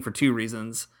interesting for two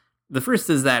reasons. The first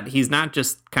is that he's not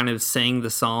just kind of saying the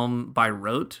psalm by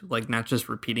rote, like not just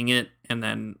repeating it and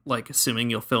then like assuming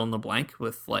you'll fill in the blank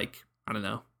with like, I don't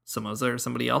know, Somoza or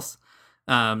somebody else.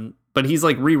 But he's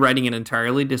like rewriting it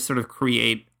entirely to sort of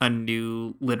create a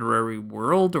new literary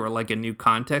world or like a new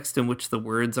context in which the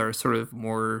words are sort of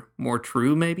more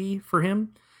true maybe for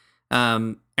him.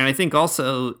 And I think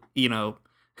also, you know,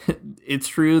 it's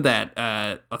true that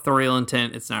authorial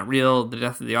intent, it's not real. The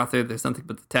death of the author, there's nothing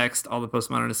but the text. All the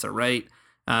postmodernists are right.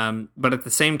 But at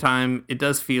the same time, it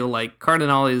does feel like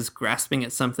Cardinal is grasping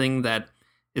at something that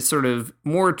is sort of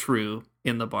more true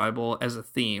in the Bible as a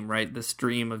theme, right? This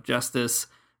dream of justice,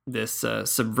 this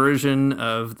subversion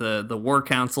of the war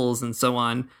councils and so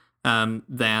on,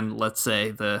 than, let's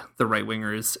say, the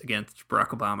right-wingers against Barack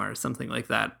Obama or something like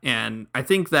that. And I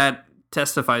think that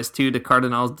testifies too to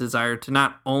Cardinal's desire to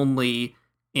not only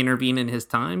intervene in his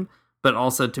time, but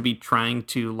also to be trying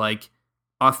to like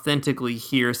authentically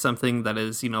hear something that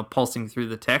is, you know, pulsing through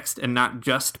the text and not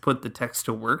just put the text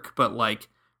to work, but like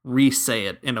re-say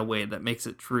it in a way that makes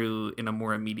it true in a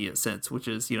more immediate sense, which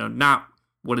is, you know, not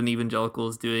what an evangelical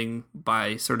is doing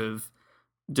by sort of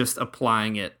just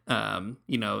applying it,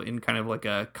 you know, in kind of like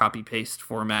a copy-paste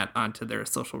format onto their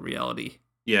social reality.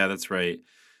 Yeah, that's right.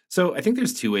 So I think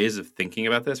there's two ways of thinking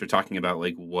about this. We're talking about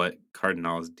like what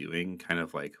Cardinal is doing kind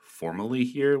of like formally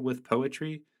here with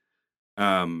poetry.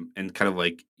 And kind of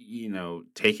like, you know,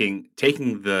 taking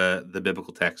the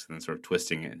biblical text and then sort of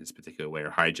twisting it in this particular way or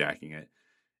hijacking it.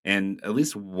 And at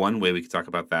least one way we could talk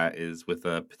about that is with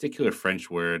a particular French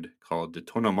word called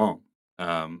détournement,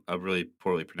 a really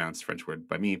poorly pronounced French word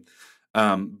by me.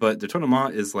 But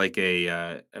détournement is like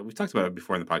we've talked about it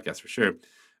before in the podcast for sure,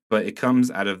 but it comes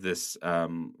out of this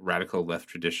radical left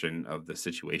tradition of the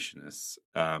Situationists,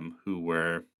 who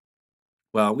were,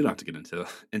 well, we don't have to get into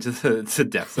the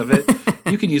depths of it.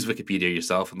 You can use Wikipedia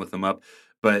yourself and look them up.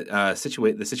 But the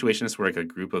Situationists were like a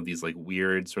group of these like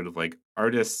weird sort of like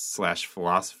artists /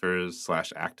 philosophers /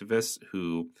 activists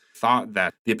who thought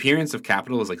that the appearance of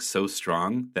capital is like so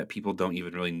strong that people don't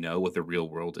even really know what the real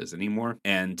world is anymore.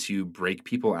 And to break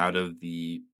people out of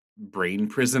the brain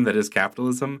prison that is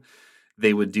capitalism,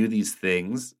 they would do these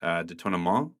things,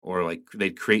 détournement, or like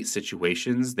they'd create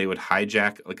situations. They would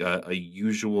hijack like a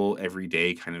usual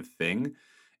everyday kind of thing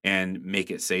and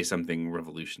make it say something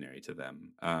revolutionary to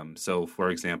them. So, for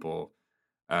example,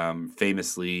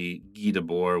 famously, Guy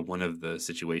Debord, one of the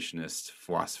Situationist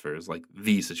philosophers, like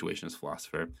the Situationist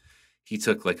philosopher, he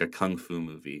took like a kung fu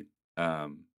movie that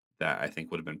I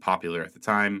think would have been popular at the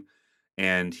time,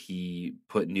 and he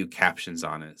put new captions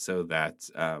on it so that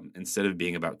instead of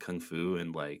being about kung fu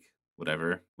and like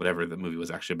whatever the movie was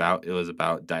actually about, it was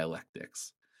about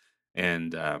dialectics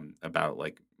and about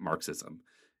like Marxism.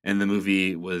 And the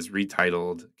movie was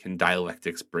retitled "Can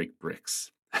Dialectics Break Bricks?"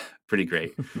 Pretty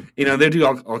great. You know, they do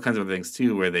all kinds of things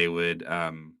too, where they would,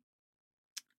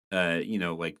 you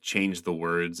know, like change the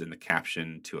words in the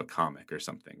caption to a comic or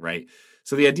something, right?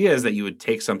 So the idea is that you would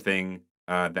take something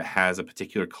that has a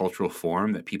particular cultural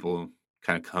form that people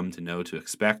kind of come to know to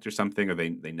expect or something, or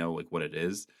they know like what it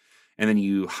is, and then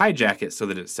you hijack it so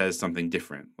that it says something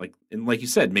different, like you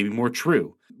said, maybe more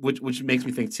true. Which makes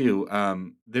me think too.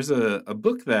 There's a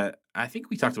book that I think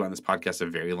we talked about in this podcast a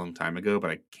very long time ago, but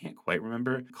I can't quite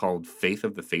remember, called "Faith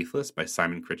of the Faithless" by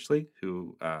Simon Critchley,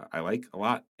 who I like a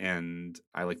lot, and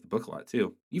I like the book a lot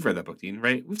too. You've read that book, Dean,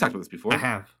 right? We've talked about this before. I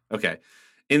have. Okay.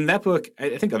 In that book,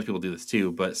 I think other people do this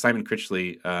too, but Simon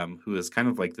Critchley, who is kind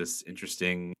of like this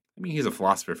interesting, I mean, he's a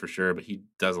philosopher for sure, but he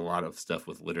does a lot of stuff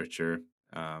with literature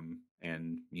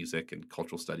and music and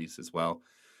cultural studies as well.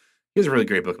 He has a really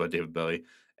great book about David Bowie.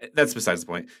 That's besides the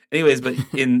point. Anyways, but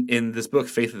in this book,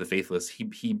 Faith of the Faithless,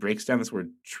 he breaks down this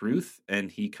word truth, and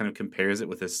he kind of compares it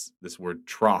with this word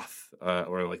troth,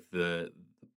 or like the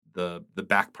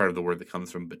back part of the word that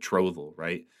comes from betrothal,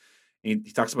 right? And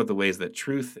he talks about the ways that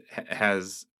truth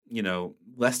has, you know,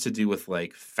 less to do with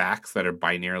like facts that are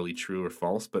binarily true or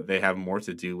false, but they have more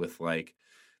to do with like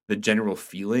the general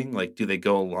feeling. Like, do they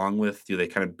go along with, do they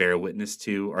kind of bear witness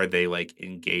to, are they like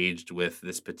engaged with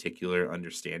this particular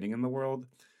understanding in the world?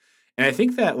 And I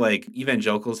think that like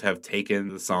evangelicals have taken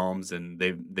the Psalms and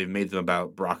they've made them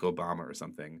about Barack Obama or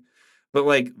something. But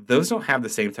like those don't have the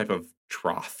same type of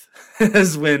troth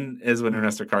as when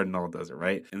Ernesto Cardinal does it,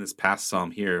 right? In this past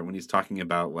psalm here, when he's talking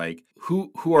about like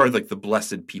who are like the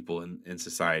blessed people in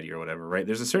society or whatever, right?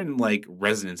 There's a certain like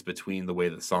resonance between the way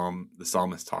the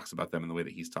psalmist talks about them and the way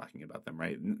that he's talking about them,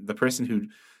 right? The person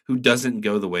who doesn't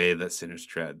go the way that sinners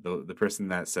tread, the person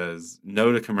that says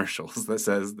no to commercials, that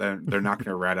says that they're not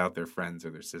going to rat out their friends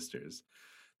or their sisters.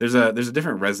 There's a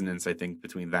different resonance, I think,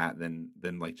 between that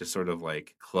than like just sort of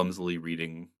like clumsily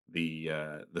reading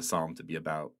the psalm to be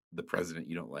about the president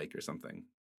you don't like or something.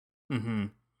 Mm-hmm.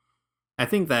 I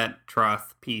think that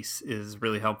troth piece is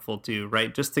really helpful too,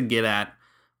 right? Just to get at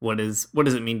what does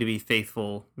it mean to be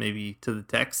faithful, maybe to the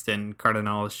text, and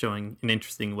Cardinal is showing an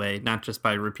interesting way, not just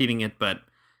by repeating it, but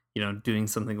doing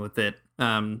something with it.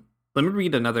 Let me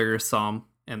read another psalm,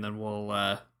 and then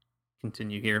we'll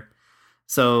continue here.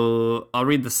 So I'll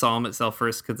read the psalm itself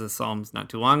first because the psalm's not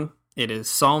too long. It is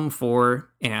Psalm 4,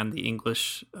 and the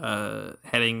English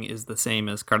heading is the same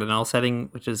as Cardinal's heading,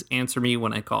 which is Answer Me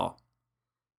When I Call.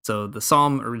 So the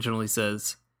psalm originally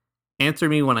says, Answer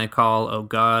me when I call, O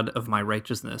God of my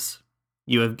righteousness.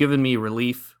 You have given me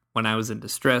relief when I was in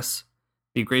distress.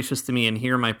 Be gracious to me and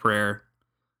hear my prayer.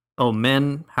 O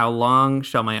men, how long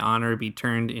shall my honor be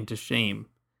turned into shame?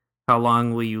 How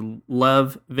long will you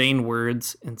love vain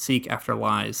words and seek after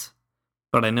lies?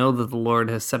 But I know that the Lord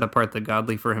has set apart the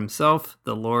godly for himself.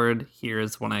 The Lord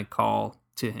hears when I call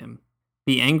to him.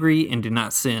 Be angry and do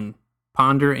not sin.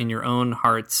 Ponder in your own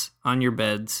hearts on your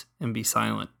beds and be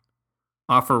silent.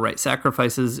 Offer right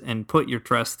sacrifices and put your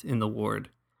trust in the Lord.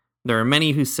 There are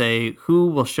many who say, Who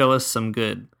will show us some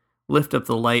good? Lift up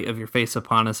the light of your face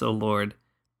upon us, O Lord.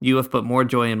 You have put more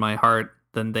joy in my heart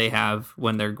than they have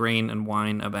when their grain and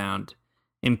wine abound.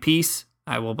 In peace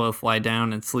I will both lie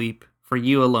down and sleep, for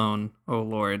you alone, O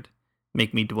Lord,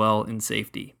 make me dwell in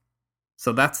safety.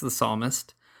 So that's the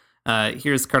psalmist.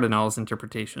 Here's Cardinal's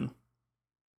interpretation.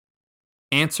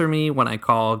 Answer me when I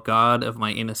call, God of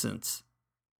my innocence.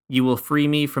 You will free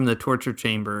me from the torture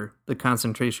chamber, the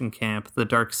concentration camp, the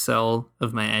dark cell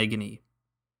of my agony.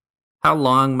 How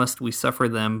long must we suffer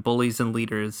them, bullies and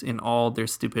leaders, in all their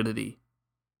stupidity?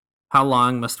 How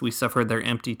long must we suffer their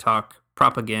empty talk,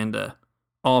 propaganda,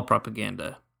 all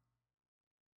propaganda?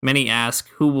 Many ask,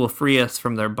 who will free us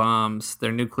from their bombs,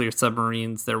 their nuclear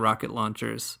submarines, their rocket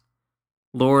launchers?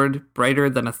 Lord, brighter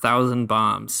than 1,000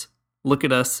 bombs, look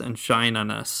at us and shine on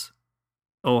us.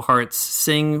 O hearts,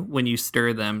 sing when you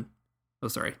stir them. Oh,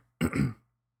 sorry.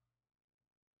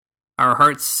 Our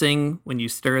hearts sing when you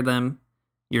stir them.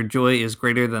 Your joy is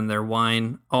greater than their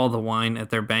wine, all the wine at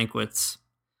their banquets.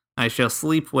 I shall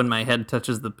sleep when my head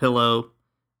touches the pillow.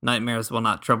 Nightmares will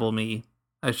not trouble me.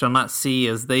 I shall not see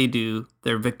as they do,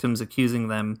 their victims accusing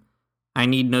them. I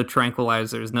need no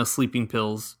tranquilizers, no sleeping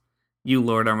pills. You,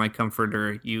 Lord, are my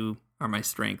comforter. You are my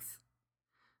strength.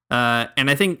 And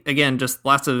I think, again, just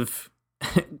lots of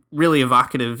really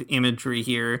evocative imagery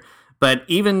here. But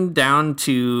even down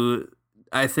to,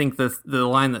 I think the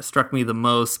line that struck me the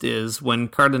most is when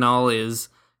Cardinal is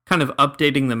kind of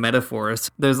updating the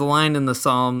metaphors. There's a line in the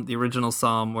psalm, the original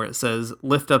psalm, where it says,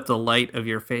 lift up the light of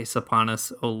your face upon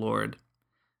us, O Lord,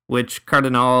 which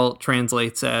Cardinal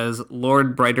translates as,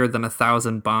 Lord, brighter than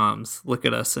 1,000 bombs, look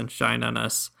at us and shine on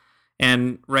us.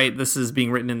 And, right, this is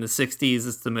being written in the 60s.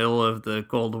 It's the middle of the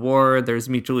Cold War. There's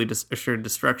mutually assured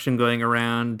destruction going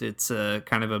around. It's a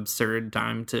kind of absurd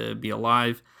time to be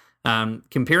alive.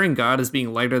 Comparing God as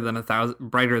being brighter than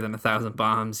 1,000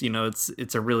 bombs,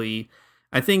 it's a really,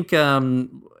 I think,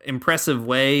 impressive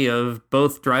way of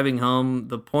both driving home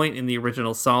the point in the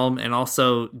original psalm and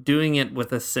also doing it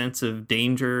with a sense of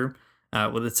danger,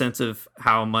 with a sense of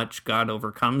how much God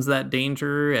overcomes that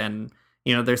danger. And,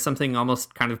 there's something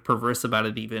almost kind of perverse about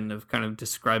it, even, of kind of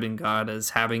describing God as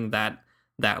having that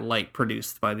light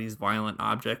produced by these violent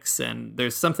objects. And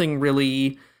there's something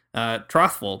really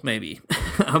trothful, maybe,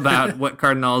 about what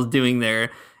Cardinal is doing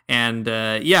there. And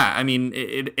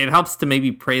it helps to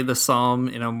maybe pray the psalm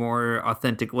in a more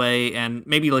authentic way. And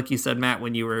maybe, like you said, Matt,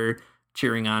 when you were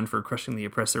cheering on for crushing the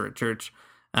oppressor at church,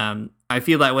 I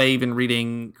feel that way even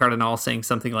reading Cardinal saying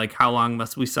something like, how long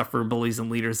must we suffer bullies and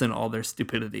leaders in all their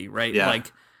stupidity, right? Yeah.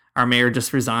 Like, our mayor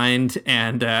just resigned,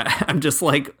 and I'm just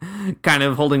like kind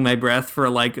of holding my breath for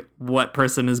like what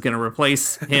person is going to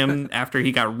replace him after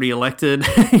he got reelected.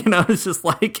 It's just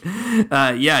like,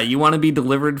 you want to be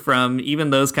delivered from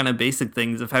even those kind of basic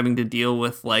things of having to deal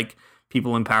with like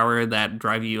people in power that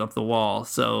drive you up the wall.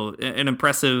 So an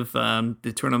impressive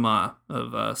détournement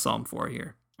of Psalm 4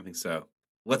 here. I think so.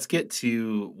 let's get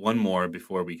to one more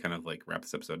before we kind of like wrap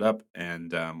this episode up.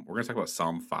 And we're going to talk about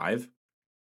Psalm 5.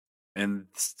 And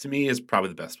this, to me, is probably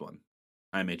the best one.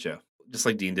 IMHO. Just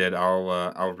like Dean did,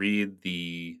 I'll read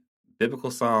the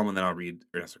biblical psalm and then I'll read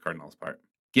Ernesto Cardinal's part.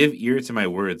 Give ear to my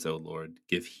words, O Lord.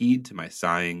 Give heed to my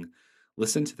sighing.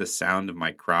 Listen to the sound of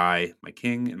my cry, my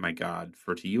King and my God,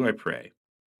 for to you I pray.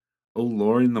 O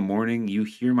Lord, in the morning you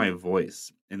hear my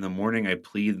voice. In the morning I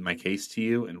plead my case to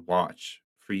you and watch.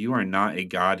 For you are not a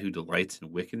God who delights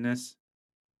in wickedness.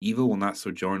 Evil will not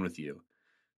sojourn with you.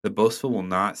 The boastful will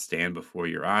not stand before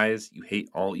your eyes. You hate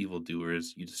all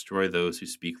evildoers. You destroy those who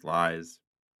speak lies.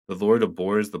 The Lord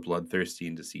abhors the bloodthirsty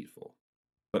and deceitful.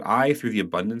 But I, through the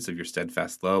abundance of your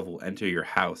steadfast love, will enter your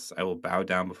house. I will bow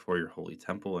down before your holy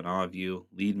temple in awe of you.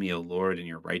 Lead me, O Lord, in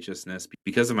your righteousness.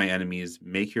 Because of my enemies,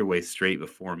 make your way straight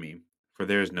before me. For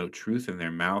there is no truth in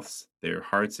their mouths, their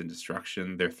hearts in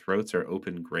destruction. Their throats are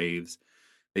open graves.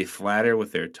 They flatter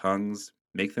with their tongues.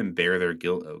 Make them bear their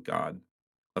guilt, O God.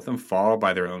 Let them fall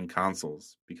by their own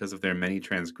counsels. Because of their many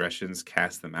transgressions,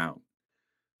 cast them out.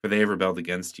 For they have rebelled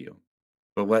against you.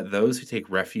 But let those who take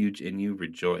refuge in you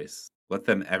rejoice. Let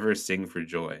them ever sing for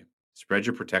joy. Spread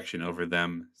your protection over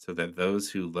them, so that those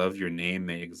who love your name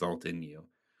may exult in you.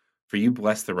 For you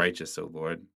bless the righteous, O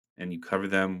Lord, and you cover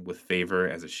them with favor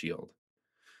as a shield.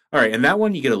 All right, and that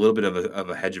one you get a little bit of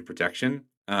a hedge of protection,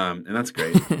 and that's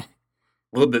great.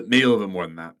 maybe a little bit more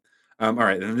than that. All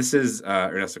right, and this is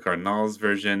Ernesto Cardinal's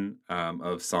version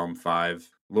of Psalm 5.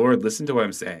 Lord, listen to what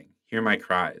I'm saying. Hear my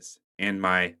cries and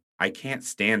my I can't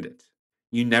stand it.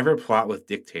 You never plot with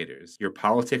dictators. Your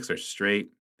politics are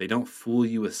straight. They don't fool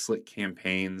you with slick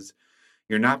campaigns.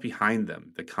 You're not behind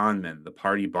them, the con men, the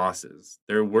party bosses.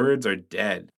 Their words are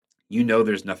dead. You know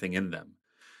there's nothing in them.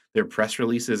 Their press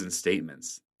releases and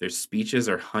statements. Their speeches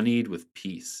are honeyed with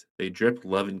peace. They drip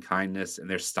love and kindness, and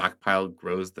their stockpile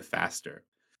grows the faster.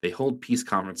 They hold peace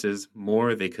conferences.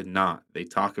 More they could not. They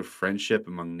talk of friendship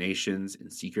among nations. In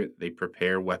secret, they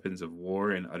prepare weapons of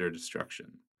war and utter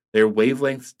destruction. Their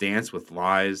wavelengths dance with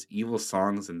lies, evil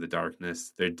songs in the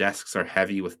darkness. Their desks are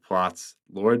heavy with plots.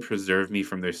 Lord, preserve me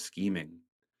from their scheming.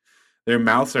 Their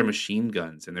mouths are machine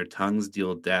guns, and their tongues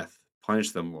deal death.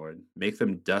 Punish them, Lord. Make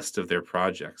them dust of their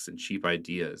projects and cheap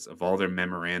ideas, of all their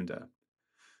memoranda.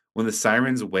 When the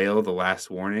sirens wail the last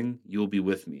warning, you will be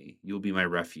with me. You will be my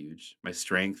refuge, my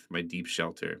strength, my deep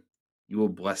shelter. You will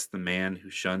bless the man who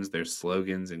shuns their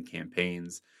slogans and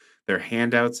campaigns, their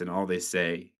handouts and all they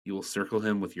say. You will circle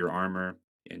him with your armor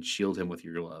and shield him with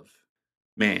your love.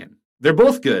 Man, they're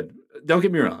both good. Don't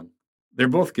get me wrong. They're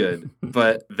both good,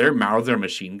 but their mouths are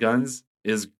machine guns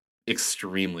is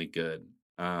extremely good.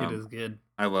 It is good.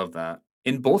 I love that.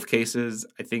 In both cases,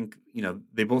 I think,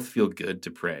 they both feel good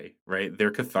to pray, right?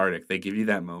 They're cathartic. They give you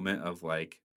that moment of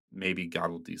like, maybe God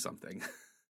will do something.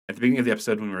 At the beginning of the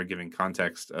episode, when we were giving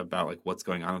context about like what's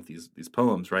going on with these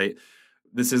poems, right?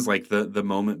 This is like the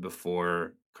moment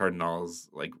before Cardinal's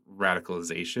like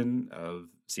radicalization of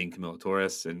seeing Camilo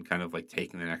Torres and kind of like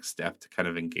taking the next step to kind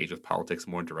of engage with politics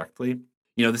more directly.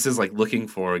 This is like looking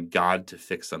for God to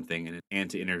fix something and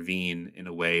to intervene in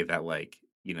a way that like,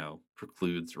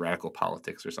 precludes radical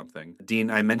politics or something.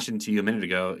 Dean, I mentioned to you a minute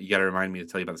ago, you got to remind me to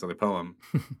tell you about this other poem.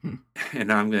 And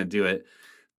now I'm going to do it.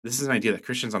 This is an idea that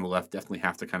Christians on the left definitely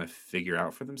have to kind of figure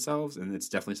out for themselves. And it's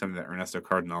definitely something that Ernesto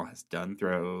Cardinal has done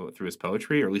through his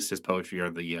poetry, or at least his poetry are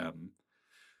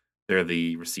they're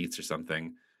the receipts or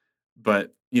something.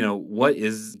 But, what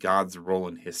is God's role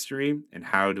in history, and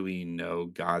how do we know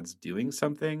God's doing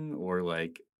something? Or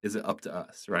like, is it up to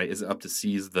us, right? Is it up to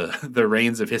seize the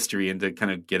reins of history and to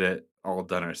kind of get it all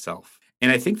done ourselves?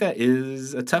 And I think that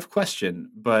is a tough question,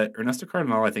 but Ernesto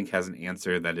Cardinal, I think, has an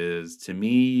answer that is, to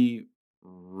me,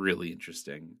 really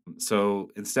interesting. So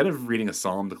instead of reading a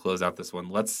psalm to close out this one,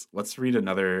 let's read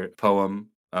another poem,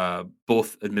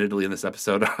 both admittedly in this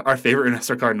episode, our favorite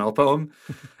Ernesto Cardinal poem.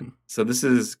 So this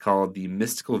is called The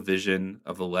Mystical Vision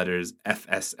of the Letters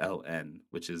FSLN,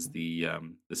 which is the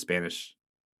Spanish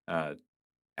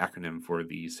acronym for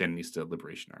the Sandinista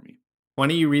Liberation Army. Why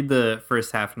don't you read the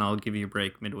first half and I'll give you a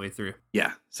break midway through?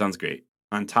 Yeah, sounds great.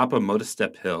 On top of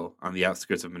Motastep Hill, on the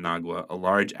outskirts of Managua, a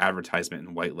large advertisement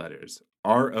in white letters,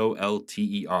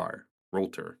 ROLTER,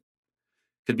 Rolter,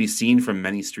 could be seen from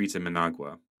many streets in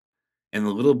Managua. And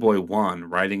the little boy Juan,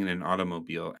 riding in an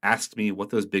automobile, asked me what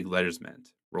those big letters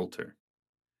meant, Rolter.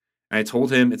 And I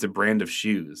told him it's a brand of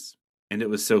shoes, and it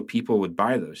was so people would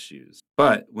buy those shoes.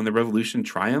 But when the revolution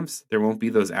triumphs, there won't be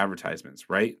those advertisements,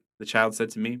 right? The child said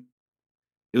to me.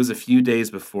 It was a few days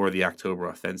before the October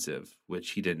offensive,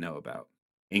 which he didn't know about.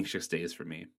 Anxious days for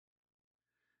me.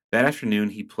 That afternoon,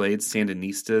 he played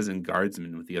Sandinistas and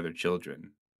guardsmen with the other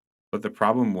children. But the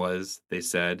problem was, they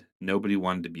said, nobody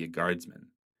wanted to be a guardsman.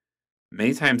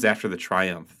 Many times after the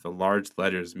triumph, the large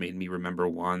letters made me remember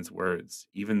Juan's words,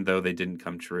 even though they didn't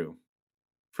come true.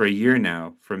 For a year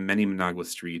now, from many Managua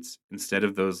streets, instead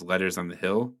of those letters on the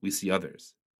hill, we see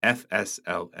others.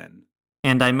 FSLN.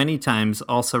 And I many times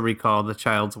also recall the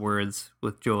child's words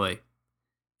with joy.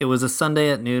 It was a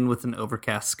Sunday at noon with an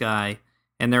overcast sky,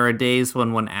 and there are days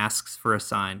when one asks for a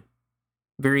sign.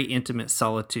 Very intimate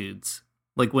solitudes,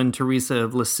 like when Teresa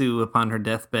of Lisieux upon her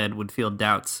deathbed would feel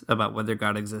doubts about whether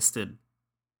God existed.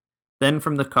 Then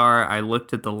from the car I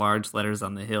looked at the large letters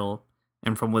on the hill,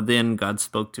 and from within God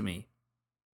spoke to me.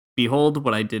 Behold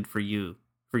what I did for you,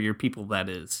 for your people that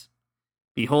is.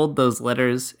 Behold those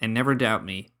letters, and never doubt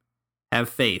me. Have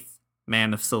faith,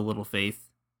 man of so little faith,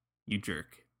 you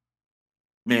jerk.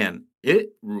 Man,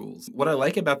 it rules. What I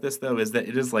like about this though is that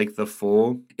it is like the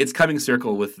full. It's coming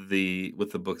circle with the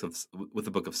book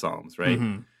of Psalms, right?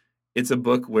 Mm-hmm. It's a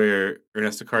book where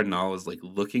Ernesto Cardenal is like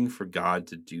looking for God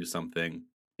to do something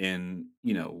in,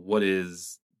 what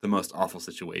is the most awful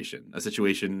situation, a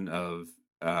situation of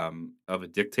a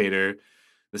dictator,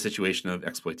 the situation of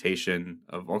exploitation,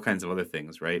 of all kinds of other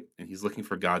things, right? And he's looking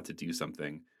for God to do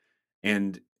something.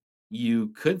 And you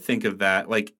could think of that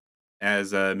like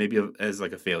as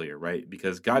like a failure, right?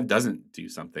 Because God doesn't do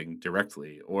something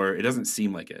directly, or it doesn't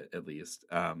seem like it, at least.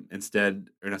 Instead,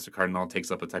 Ernesto Cardenal takes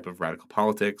up a type of radical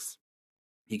politics.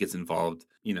 He gets involved,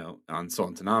 on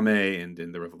Solentiname and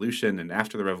in the revolution and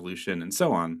after the revolution and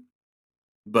so on.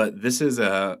 But this is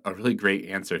a really great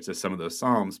answer to some of those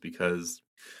Psalms, because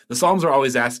the Psalms are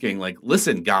always asking, like,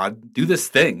 listen, God, do this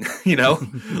thing,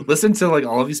 listen to like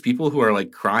all of these people who are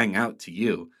like crying out to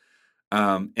you.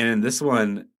 And in this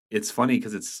one, it's funny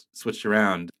because it's switched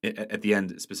around at the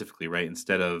end specifically, right?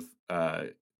 Instead of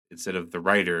the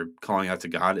writer calling out to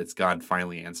God, it's God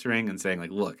finally answering and saying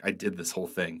like, look, I did this whole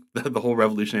thing, the whole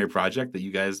revolutionary project that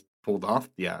you guys pulled off.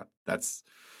 Yeah, that's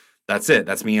it.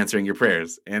 That's me answering your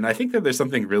prayers. And I think that there's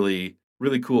something really,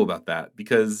 really cool about that,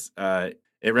 because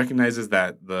it recognizes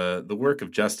that the work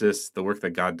of justice, the work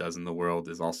that God does in the world,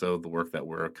 is also the work that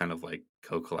we're kind of like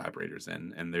co-collaborators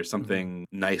in. And there's something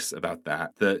nice about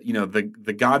that.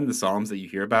 The God in the Psalms that you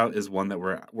hear about is one that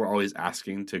we're always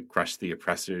asking to crush the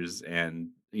oppressors and,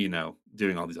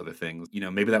 doing all these other things.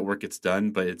 Maybe that work gets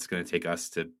done, but it's going to take us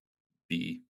to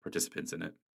be participants in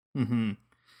it. Mm-hmm.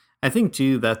 I think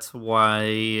too, that's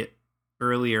why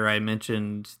earlier I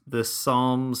mentioned the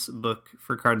Psalms book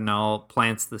for Cardinal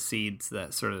plants the seeds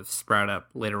that sort of sprout up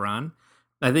later on.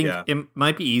 I think it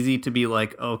might be easy to be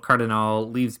like, oh, Cardinal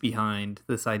leaves behind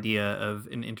this idea of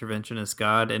an interventionist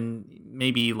God, and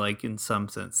maybe like in some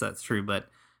sense that's true, but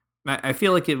I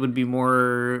feel like it would be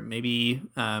more maybe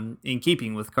in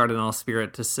keeping with Cardinal's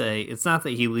spirit to say it's not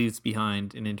that he leaves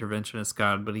behind an interventionist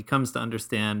God, but he comes to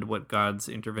understand what God's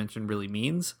intervention really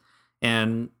means.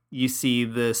 And you see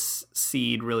this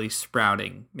seed really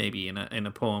sprouting maybe in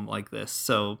a poem like this.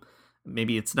 So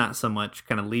maybe it's not so much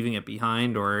kind of leaving it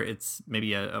behind, or it's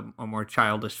maybe a more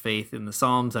childish faith in the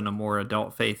Psalms and a more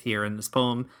adult faith here in this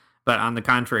poem. But on the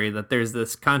contrary, that there's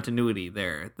this continuity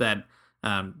there, that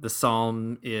the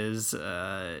Psalm is,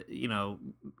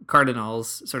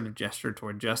 Cardinal's sort of gesture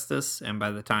toward justice. And by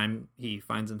the time he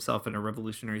finds himself in a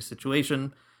revolutionary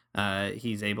situation,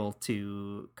 he's able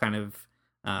to kind of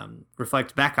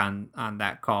reflect back on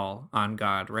that call on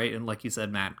God, right? And like you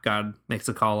said, Matt, God makes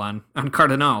a call on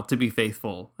Cardinal to be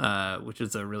faithful, which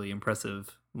is a really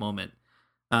impressive moment.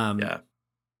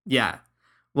 Yeah.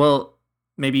 Well,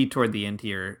 maybe toward the end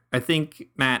here, I think,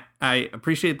 Matt, I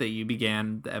appreciate that you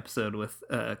began the episode with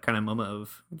a kind of moment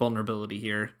of vulnerability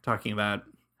here, talking about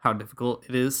how difficult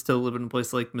it is to live in a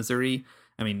place like Missouri.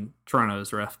 I mean, Toronto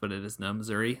is rough, but it is no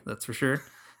Missouri, that's for sure.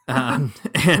 And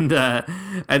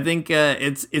I think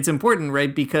it's important,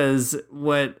 right? Because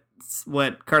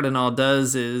what Cardinal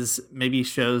does is maybe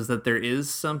shows that there is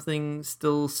something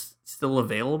still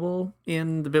available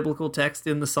in the biblical text,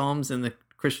 in the Psalms, in the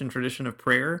Christian tradition of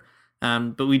prayer.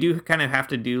 But we do kind of have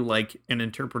to do like an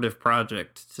interpretive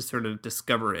project to sort of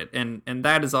discover it. And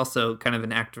that is also kind of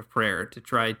an act of prayer to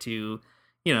try to,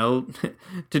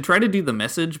 to try to do the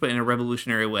message, but in a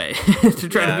revolutionary way, to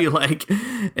try to be like,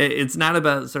 it's not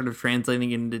about sort of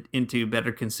translating into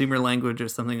better consumer language or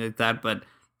something like that, but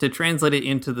to translate it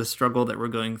into the struggle that we're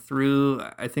going through.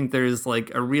 I think there's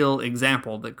like a real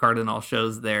example that Cardinal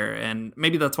shows there. And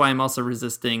maybe that's why I'm also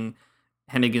resisting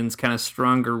Hennigan's kind of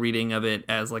stronger reading of it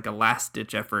as like a last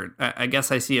ditch effort. I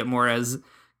guess I see it more as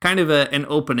kind of an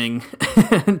opening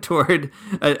toward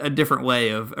a different way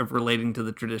of relating to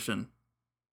the tradition.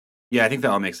 Yeah, I think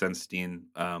that all makes sense, Dean.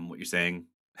 What you're saying,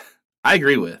 I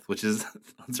agree with, which is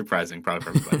unsurprising,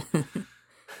 probably for everybody.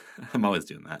 I'm always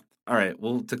doing that. All right.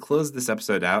 Well, to close this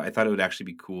episode out, I thought it would actually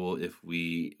be cool if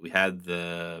we had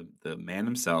the man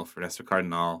himself, Ernesto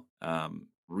Cardenal,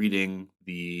 reading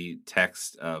the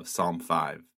text of Psalm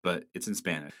 5, but it's in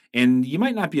Spanish. And you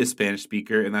might not be a Spanish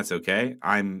speaker, and that's okay.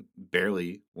 I'm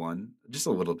barely one, just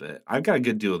a little bit. I've got a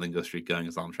good Duolingo streak going,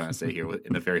 is all I'm trying to say here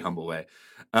in a very humble way.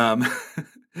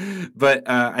 But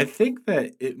I think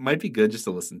that it might be good just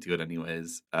to listen to it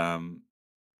anyways.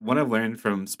 What I've learned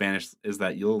from Spanish is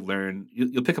that you'll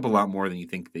pick up a lot more than you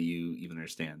think that you even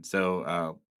understand.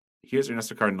 So here's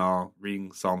Ernesto Cardenal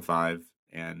reading Psalm 5,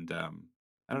 and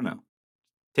I don't know.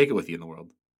 Take it with you in the world.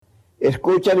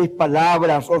 Escucha mis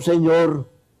palabras, oh Señor,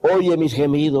 oye mis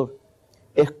gemidos,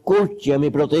 escucha mi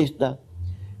protesta,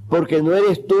 porque no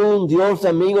eres tú un Dios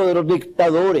amigo de los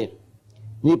dictadores,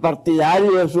 ni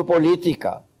partidario de su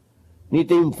política, ni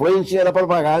te influencia la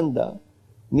propaganda,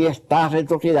 ni estás en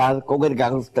sociedad con el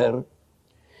gángster.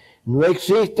 No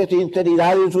existe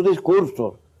sinceridad en sus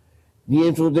discursos, ni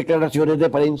en sus declaraciones de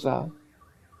prensa.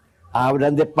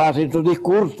 Hablan de paz en sus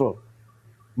discursos,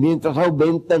 mientras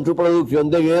aumentan su producción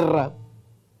de guerra.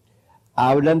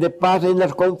 Hablan de paz en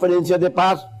las conferencias de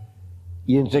paz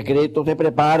y en secreto se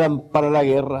preparan para la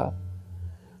guerra.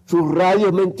 Sus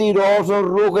radios mentirosos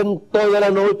rugen toda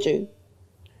la noche.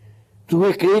 Sus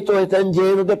escritos están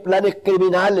llenos de planes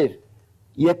criminales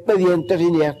y expedientes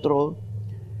siniestros,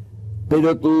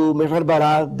 pero tú me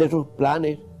salvarás de sus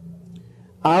planes.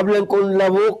 Hablan con la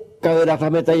boca de las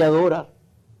ametralladoras.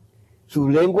 Sus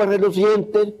lenguas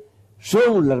relucientes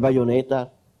son las bayonetas.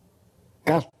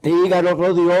 Castígalos,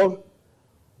 oh Dios,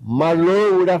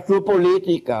 malogra su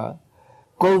política,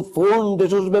 confunde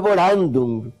sus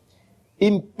memorándums,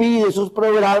 impide sus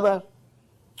programas.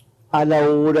 A la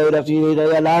hora de la sirena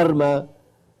de alarma,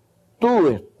 tú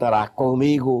estarás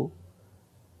conmigo.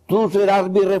 Tú serás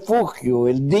mi refugio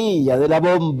el día de la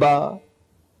bomba.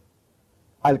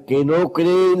 Al que no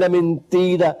cree en la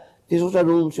mentira de sus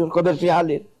anuncios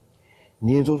comerciales,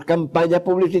 ni en sus campañas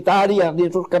publicitarias, ni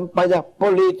en sus campañas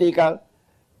políticas,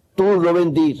 tú lo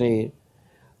bendices,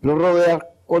 lo rodeas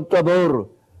con tu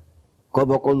amor,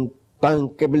 como con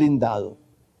tanque blindado.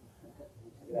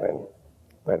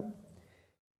 Bueno.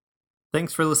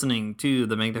 Thanks for listening to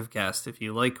the Magnificast. If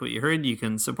you like what you heard, you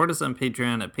can support us on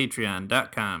Patreon at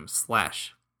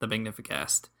patreon.com/the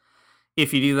Magnificast.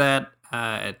 If you do that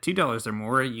at $2 or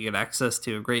more, you get access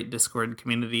to a great Discord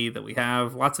community that we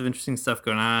have. Lots of interesting stuff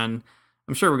going on.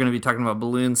 I'm sure we're going to be talking about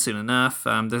balloons soon enough.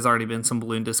 There's already been some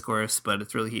balloon discourse, but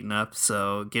it's really heating up.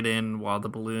 So get in while the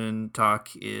balloon talk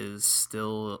is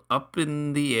still up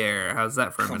in the air. How's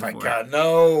that for a minute? Oh my God,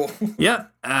 no. Yeah,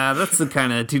 that's the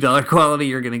kind of $2 quality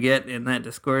you're going to get in that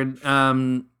Discord.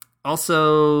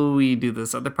 Also, we do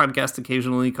this other podcast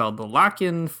occasionally called The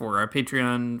Lock-In for our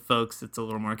Patreon folks. It's a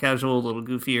little more casual, a little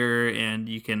goofier, and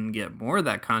you can get more of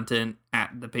that content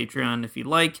at the Patreon if you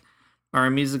like. Our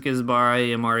music is by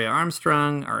Amaria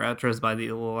Armstrong. Our outro is by The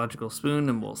Illogical Spoon,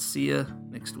 and we'll see you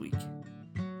next week.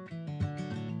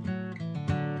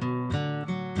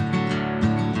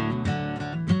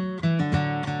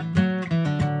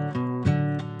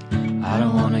 I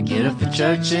don't wanna get up for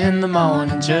church in the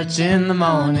morning,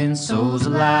 souls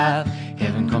alive.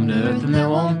 Heaven come to earth and there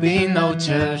won't be no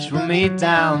church. We'll meet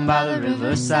down by the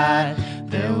riverside.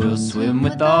 There we'll swim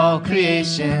with all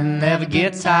creation. Never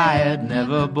get tired,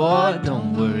 never bored.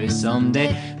 Don't worry,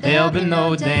 someday there'll be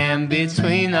no dam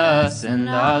between us and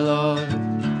our Lord.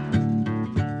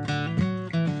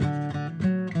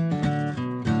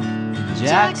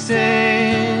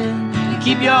 Jackson,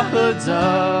 keep your hoods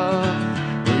up.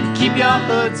 Keep your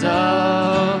hoods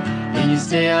up and you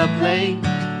stay up late.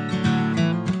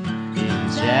 In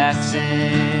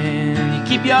Jackson, you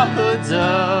keep your hoods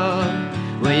up.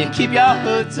 Well, you keep your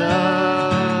hoods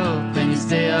up and you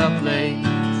stay up late.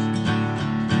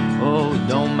 Oh,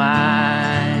 don't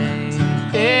mind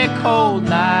a cold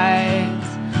night,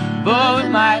 but we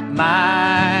might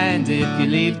mind if you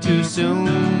leave too soon.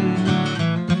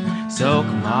 So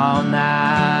come on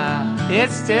now,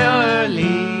 it's still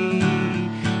early.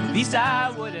 At least I